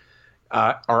 So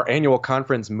our annual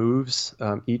conference moves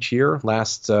each year.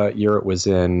 Last year it was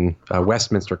in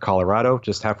Westminster, Colorado,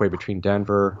 just halfway between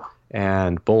Denver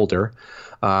and Boulder.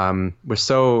 Was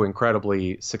so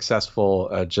incredibly successful,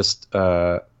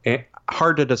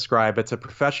 hard to describe. It's a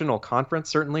professional conference.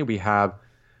 Certainly we have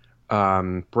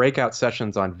breakout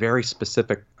sessions on very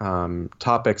specific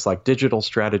topics like digital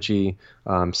strategy,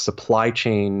 supply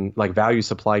chain, like value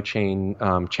supply chain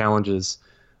challenges,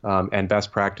 and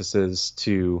best practices.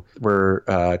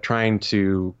 We're trying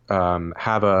to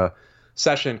have a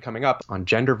session coming up on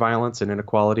gender violence and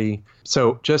inequality.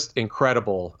 So just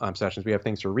incredible sessions. We have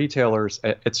things for retailers.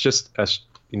 It's just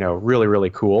really, really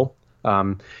cool.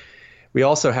 We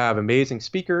also have amazing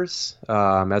speakers.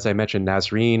 As I mentioned,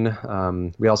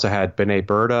 Nazreen. We also had B'nai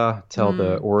Berta tell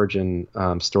the origin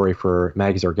story for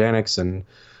Maggie's Organics. And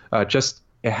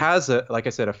it has, like I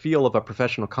said, a feel of a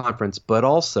professional conference, but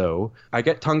also I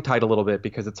get tongue-tied a little bit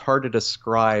because it's hard to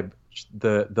describe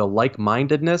the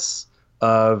like-mindedness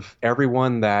of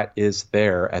everyone that is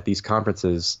there at these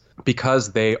conferences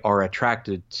because they are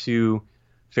attracted to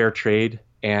fair trade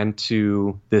and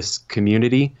to this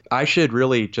community. I should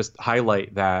really just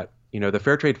highlight that, the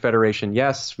Fair Trade Federation,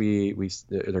 yes,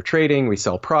 they're trading, we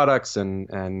sell products, and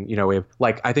we have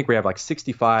I think we have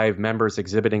 65 members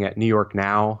exhibiting at New York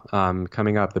Now,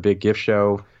 coming up, the big gift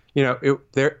show. You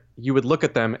would look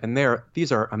at them and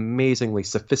these are amazingly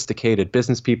sophisticated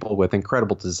business people with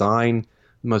incredible design,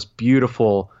 the most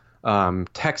beautiful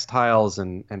textiles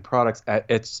and products.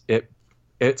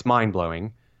 It's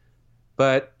mind-blowing.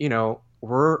 But,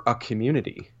 we're a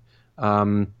community.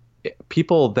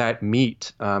 People that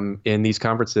meet in these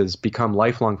conferences become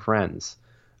lifelong friends.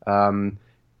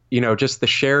 Just the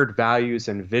shared values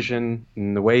and vision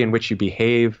and the way in which you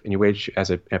behave and your way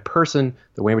as a person,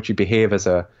 the way in which you behave as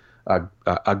a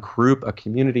group, a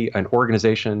community, an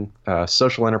organization, a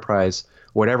social enterprise,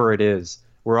 whatever it is,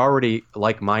 we're already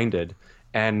like-minded.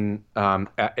 And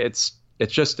it's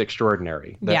just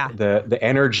extraordinary. The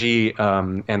energy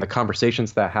and the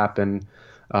conversations that happen.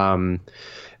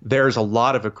 There's a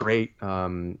lot of great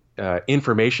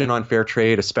information on fair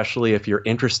trade, especially if you're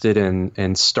interested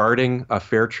in starting a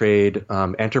fair trade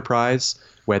enterprise,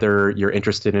 whether you're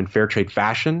interested in fair trade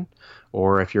fashion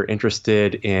or if you're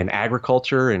interested in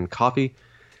agriculture and coffee.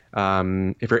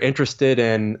 If you're interested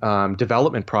in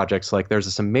development projects, like there's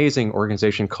this amazing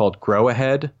organization called Grow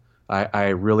Ahead. I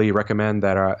really recommend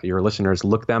that your listeners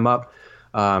look them up.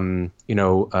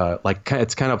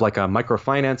 It's kind of like a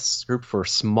microfinance group for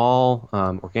small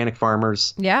organic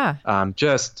farmers. Yeah.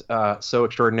 Just so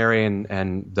extraordinary,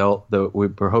 and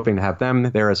we're hoping to have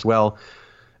them there as well.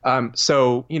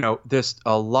 So there's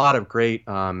a lot of great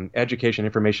education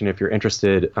information if you're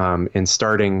interested in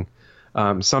starting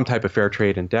some type of fair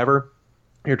trade endeavor.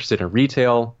 If you're interested in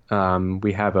retail,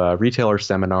 we have a retailer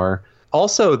seminar.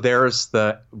 Also,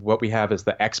 what we have is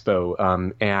the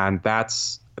expo, and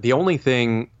that's the only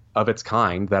thing of its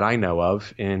kind that I know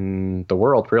of in the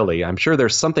world, really. I'm sure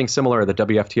there's something similar that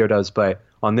WFTO does, but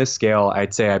on this scale,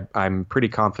 I'd say I'm pretty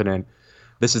confident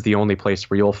this is the only place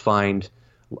where you'll find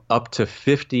up to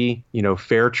 50,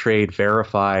 fair trade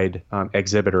verified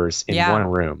exhibitors in one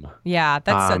room. Yeah,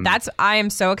 I am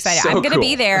so excited. I'm going to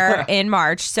be there in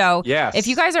March. So if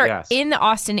you guys are in the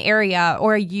Austin area,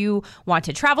 or you want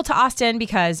to travel to Austin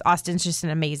because Austin's just an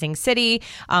amazing city,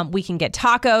 we can get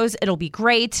tacos. It'll be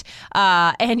great.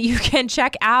 And you can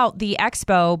check out the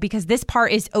expo because this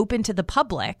part is open to the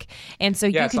public. And so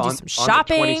you can do some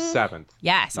shopping. On the 27th.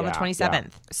 Yes, on the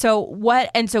 27th.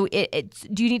 Yeah. So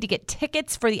do you need to get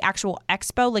tickets for the actual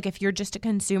expo? Like if you're just a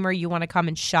consumer, you want to come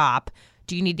and shop,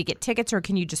 do you need to get tickets, or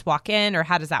can you just walk in, or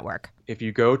how does that work? If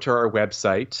you go to our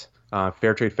website,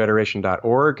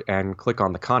 fairtradefederation.org, and click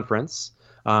on the conference,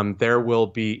 there will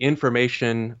be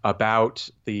information about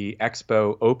the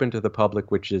expo open to the public,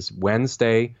 which is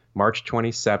Wednesday, March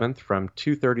 27th from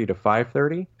 2:30 to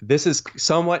 5:30. This is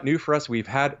somewhat new for us. We've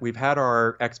had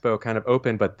our expo kind of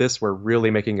open, but we're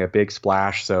really making a big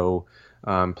splash. So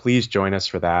please join us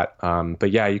for that. But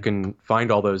yeah, you can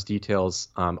find all those details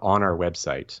on our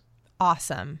website.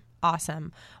 Awesome.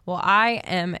 Well, I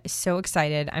am so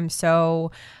excited. I'm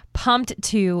so pumped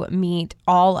to meet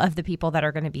all of the people that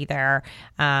are going to be there.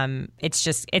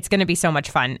 It's going to be so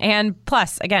much fun. And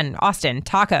plus, again, Austin,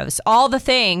 tacos, all the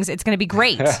things. It's going to be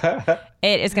great.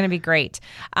 It is going to be great.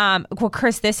 Well,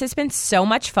 Chris, this has been so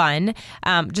much fun.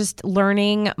 Just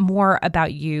learning more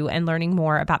about you and learning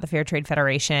more about the Fair Trade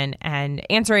Federation and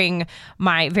answering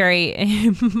my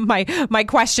my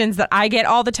questions that I get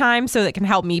all the time, so that can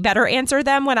help me better answer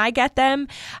them when I get them.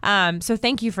 So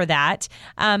thank you for that.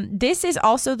 This is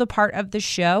also the part of the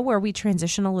show where we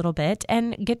transition a little bit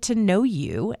and get to know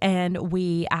you, and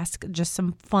we ask just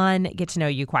some fun get to know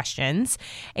you questions.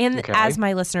 And as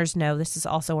my listeners know, this is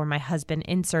also where my husband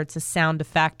inserts a sound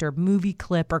effect or movie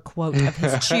clip or quote of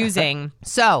his choosing.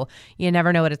 So you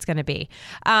never know what it's going to be.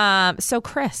 So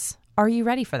Chris, are you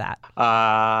ready for that?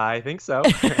 I think so.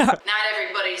 Not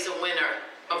everybody's a winner,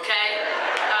 okay?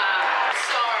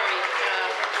 Sorry.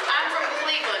 I'm from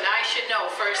Cleveland. I should know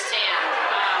firsthand.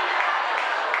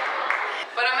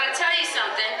 But I'm going to tell you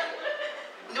something.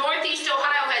 Northeast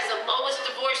Ohio has the lowest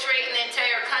divorce rate in the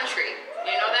entire country.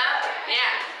 You know that?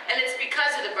 Yeah. And it's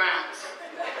because of the Browns.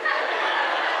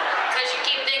 Because you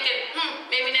keep thinking,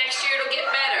 maybe next year it'll get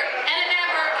better. And it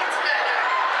never gets better.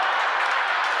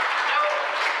 Nope.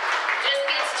 Just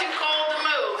gets too cold to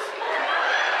move.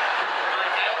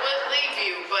 Like, I would leave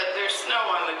you, but there's snow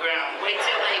on the ground. Wait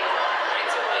till April.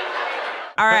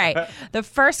 All right. The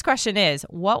first question is,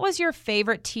 what was your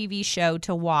favorite TV show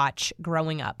to watch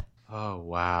growing up? Oh,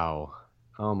 wow.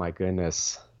 Oh, my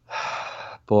goodness.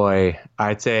 Boy,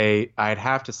 I'd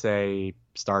have to say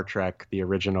Star Trek, the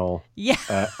original. Yeah.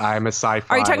 I'm a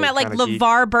sci-fi. Are you talking about like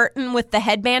LeVar Burton with the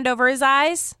headband over his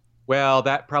eyes? Well,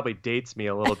 that probably dates me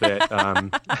a little bit.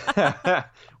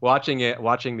 Watching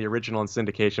the original in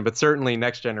syndication, but certainly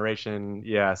Next Generation,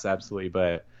 yes, absolutely.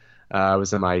 But I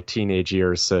was in my teenage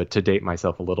years, so to date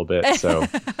myself a little bit. So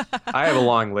I have a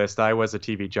long list. I was a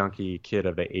TV junkie kid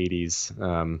of the 80s.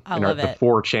 I love it. The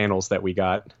 4 channels that we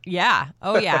got. Yeah.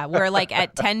 Oh, yeah. Where like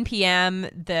at 10 p.m.,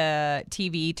 the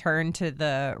TV turned to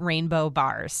the rainbow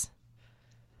bars.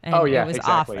 And it was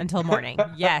off until morning.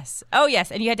 Yes. Oh,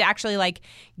 yes. And you had to actually like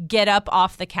get up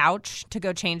off the couch to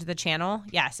go change the channel.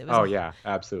 Yes. It was. Oh, yeah.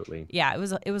 Absolutely. Yeah.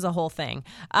 It was a whole thing.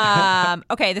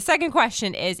 Okay. The second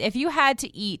question is, if you had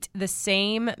to eat the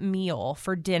same meal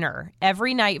for dinner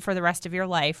every night for the rest of your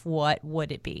life, what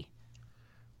would it be?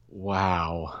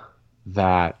 Wow.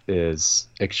 That is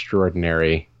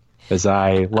extraordinary. As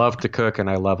I love to cook and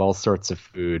I love all sorts of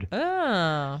food.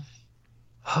 Oh.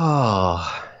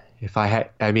 If I had,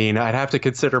 I'd have to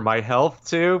consider my health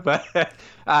too, but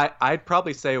I'd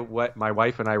probably say what my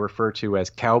wife and I refer to as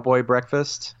cowboy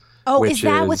breakfast. Oh, is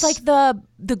that with like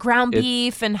the ground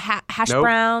beef and hash nope.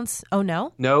 browns? Oh,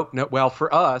 no? No. Well,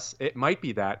 for us, it might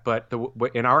be that, but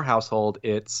in our household,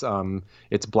 it's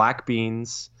black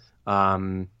beans,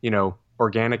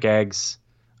 organic eggs,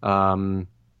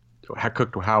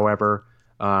 cooked however,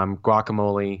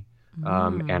 guacamole,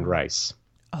 and rice.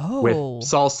 Oh. With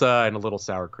salsa and a little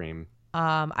sour cream.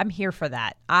 I'm here for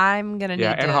that. I'm going to need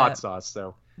and hot sauce.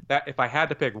 So that if I had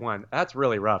to pick one, that's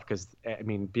really rough because, I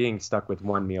mean, being stuck with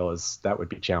one meal that would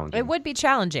be challenging. It would be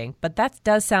challenging, but that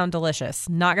does sound delicious.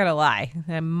 Not going to lie.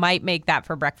 I might make that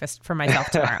for breakfast for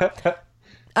myself tomorrow.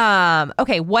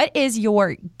 Okay, what is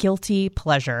your guilty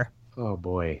pleasure? Oh,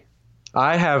 boy.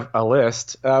 I have a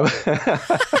list.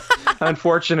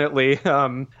 Unfortunately,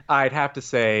 I'd have to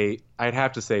say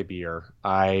beer.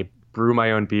 I brew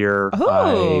my own beer.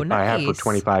 Oh, I have for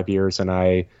 25 years,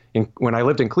 and when I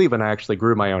lived in Cleveland, I actually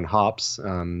grew my own hops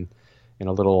in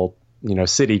a little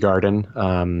city garden.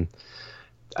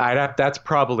 That's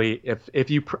probably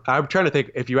I'm trying to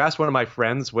think. If you ask one of my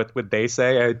friends what would they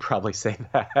say, I'd probably say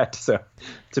that. So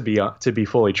to be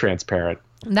fully transparent.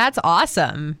 That's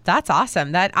awesome.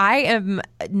 That I am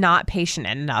not patient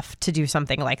enough to do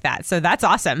something like that. So that's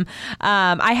awesome.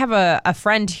 I have a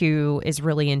friend who is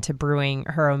really into brewing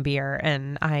her own beer,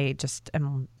 and I just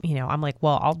am, I'm like,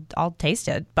 well, I'll taste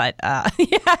it, but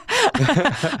yeah.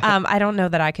 I don't know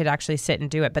that I could actually sit and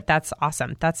do it, but that's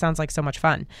awesome. That sounds like so much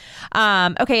fun.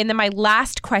 Okay, and then my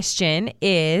last question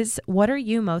is, what are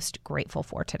you most grateful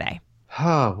for today?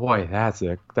 Oh boy,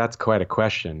 that's quite a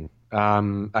question.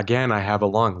 Again, I have a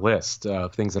long list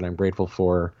of things that I'm grateful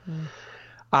for.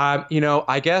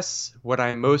 I guess what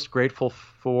I'm most grateful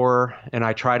for, and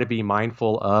I try to be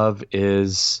mindful of,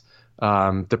 is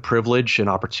the privilege and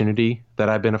opportunity that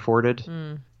I've been afforded.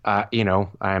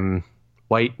 I'm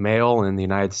white male in the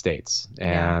United States,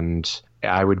 and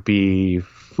I would be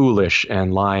foolish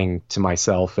and lying to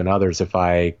myself and others if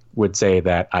I would say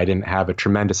that I didn't have a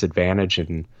tremendous advantage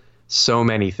in so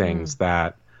many things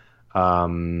that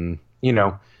I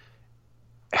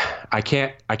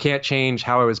can't change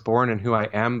how I was born and who I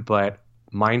am, but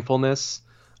mindfulness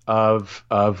of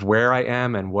where I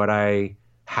am and what I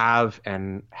have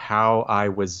and how I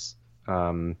was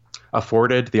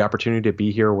afforded the opportunity to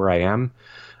be here where I am.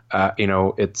 I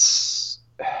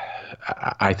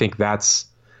think that's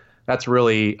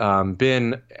really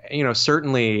been,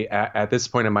 certainly at this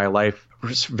point in my life,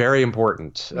 very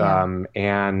important. Yeah.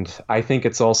 And I think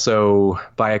it's also,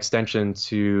 by extension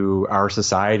to our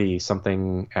society,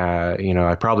 something,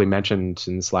 I probably mentioned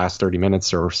in this last 30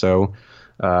 minutes or so,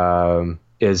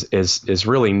 is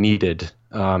really needed.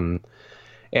 And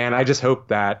I just hope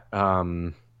that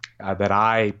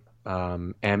I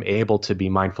am able to be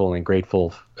mindful and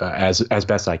grateful as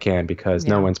best I can, because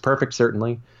no one's perfect,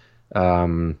 certainly.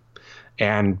 And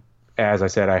as I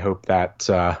said, I hope that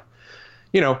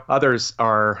others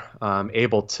are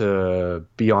able to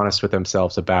be honest with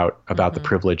themselves about the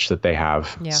privilege that they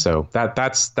have. Yeah. So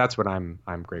that's what I'm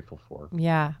grateful for.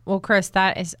 Yeah. Well, Chris,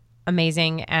 that is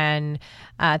amazing. And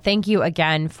thank you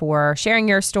again for sharing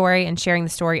your story and sharing the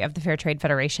story of the Fair Trade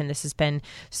Federation. This has been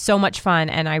so much fun,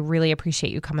 and I really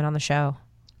appreciate you coming on the show.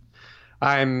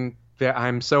 I'm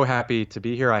so happy to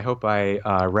be here. I hope I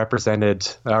represented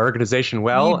our organization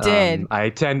well. You did. I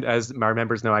tend, as our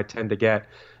members know, to get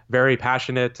very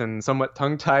passionate and somewhat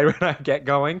tongue-tied when I get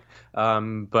going.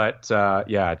 But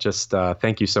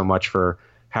thank you so much for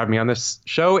having me on this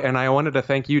show. And I wanted to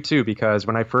thank you too, because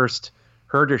when I first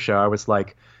heard your show, I was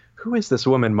like, who is this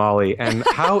woman, Molly? And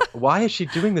why is she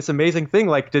doing this amazing thing?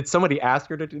 Like, did somebody ask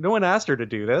her to do? No one asked her to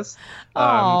do this.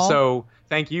 So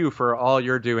thank you for all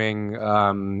you're doing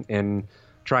in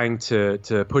trying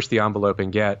to push the envelope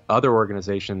and get other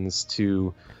organizations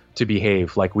to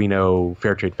behave like we know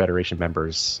Fair Trade Federation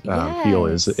members feel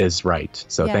is right.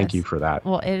 So thank you for that.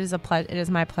 Well, it is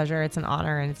my pleasure. It's an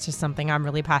honor, and it's just something I'm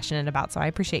really passionate about. So I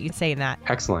appreciate you saying that.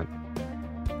 Excellent.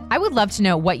 I would love to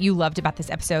know what you loved about this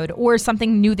episode, or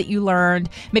something new that you learned,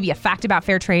 maybe a fact about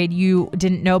fair trade you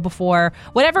didn't know before.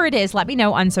 Whatever it is, let me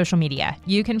know on social media.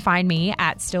 You can find me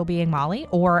at Still Being Molly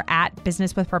or at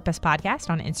Business with Purpose Podcast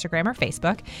on Instagram or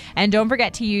Facebook. And don't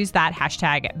forget to use that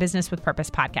hashtag Business with Purpose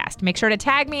Podcast. Make sure to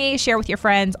tag me, share with your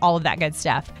friends, all of that good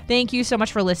stuff. Thank you so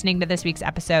much for listening to this week's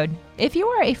episode. If you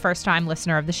are a first-time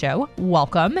listener of the show,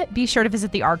 welcome. Be sure to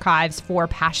visit the archives for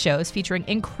past shows featuring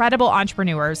incredible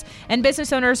entrepreneurs and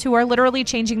business owners who are literally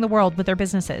changing the world with their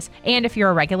businesses. And if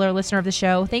you're a regular listener of the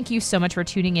show, thank you so much for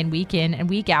tuning in and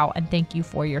week out, and thank you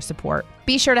for your support.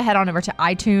 Be sure to head on over to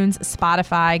iTunes,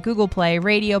 Spotify, Google Play,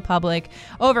 Radio Public,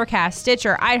 Overcast,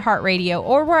 Stitcher, iHeartRadio,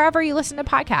 or wherever you listen to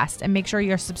podcasts, and make sure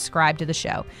you're subscribed to the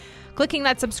show. Clicking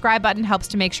that subscribe button helps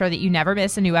to make sure that you never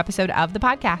miss a new episode of the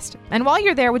podcast. And while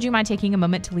you're there, would you mind taking a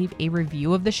moment to leave a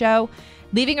review of the show?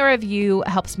 Leaving a review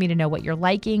helps me to know what you're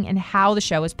liking and how the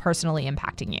show is personally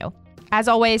impacting you. As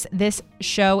always, this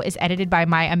show is edited by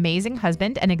my amazing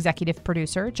husband and executive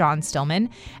producer, John Stillman,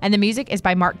 and the music is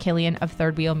by Mark Killian of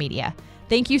Third Wheel Media.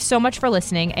 Thank you so much for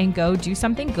listening, and go do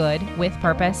something good with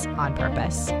purpose on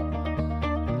purpose.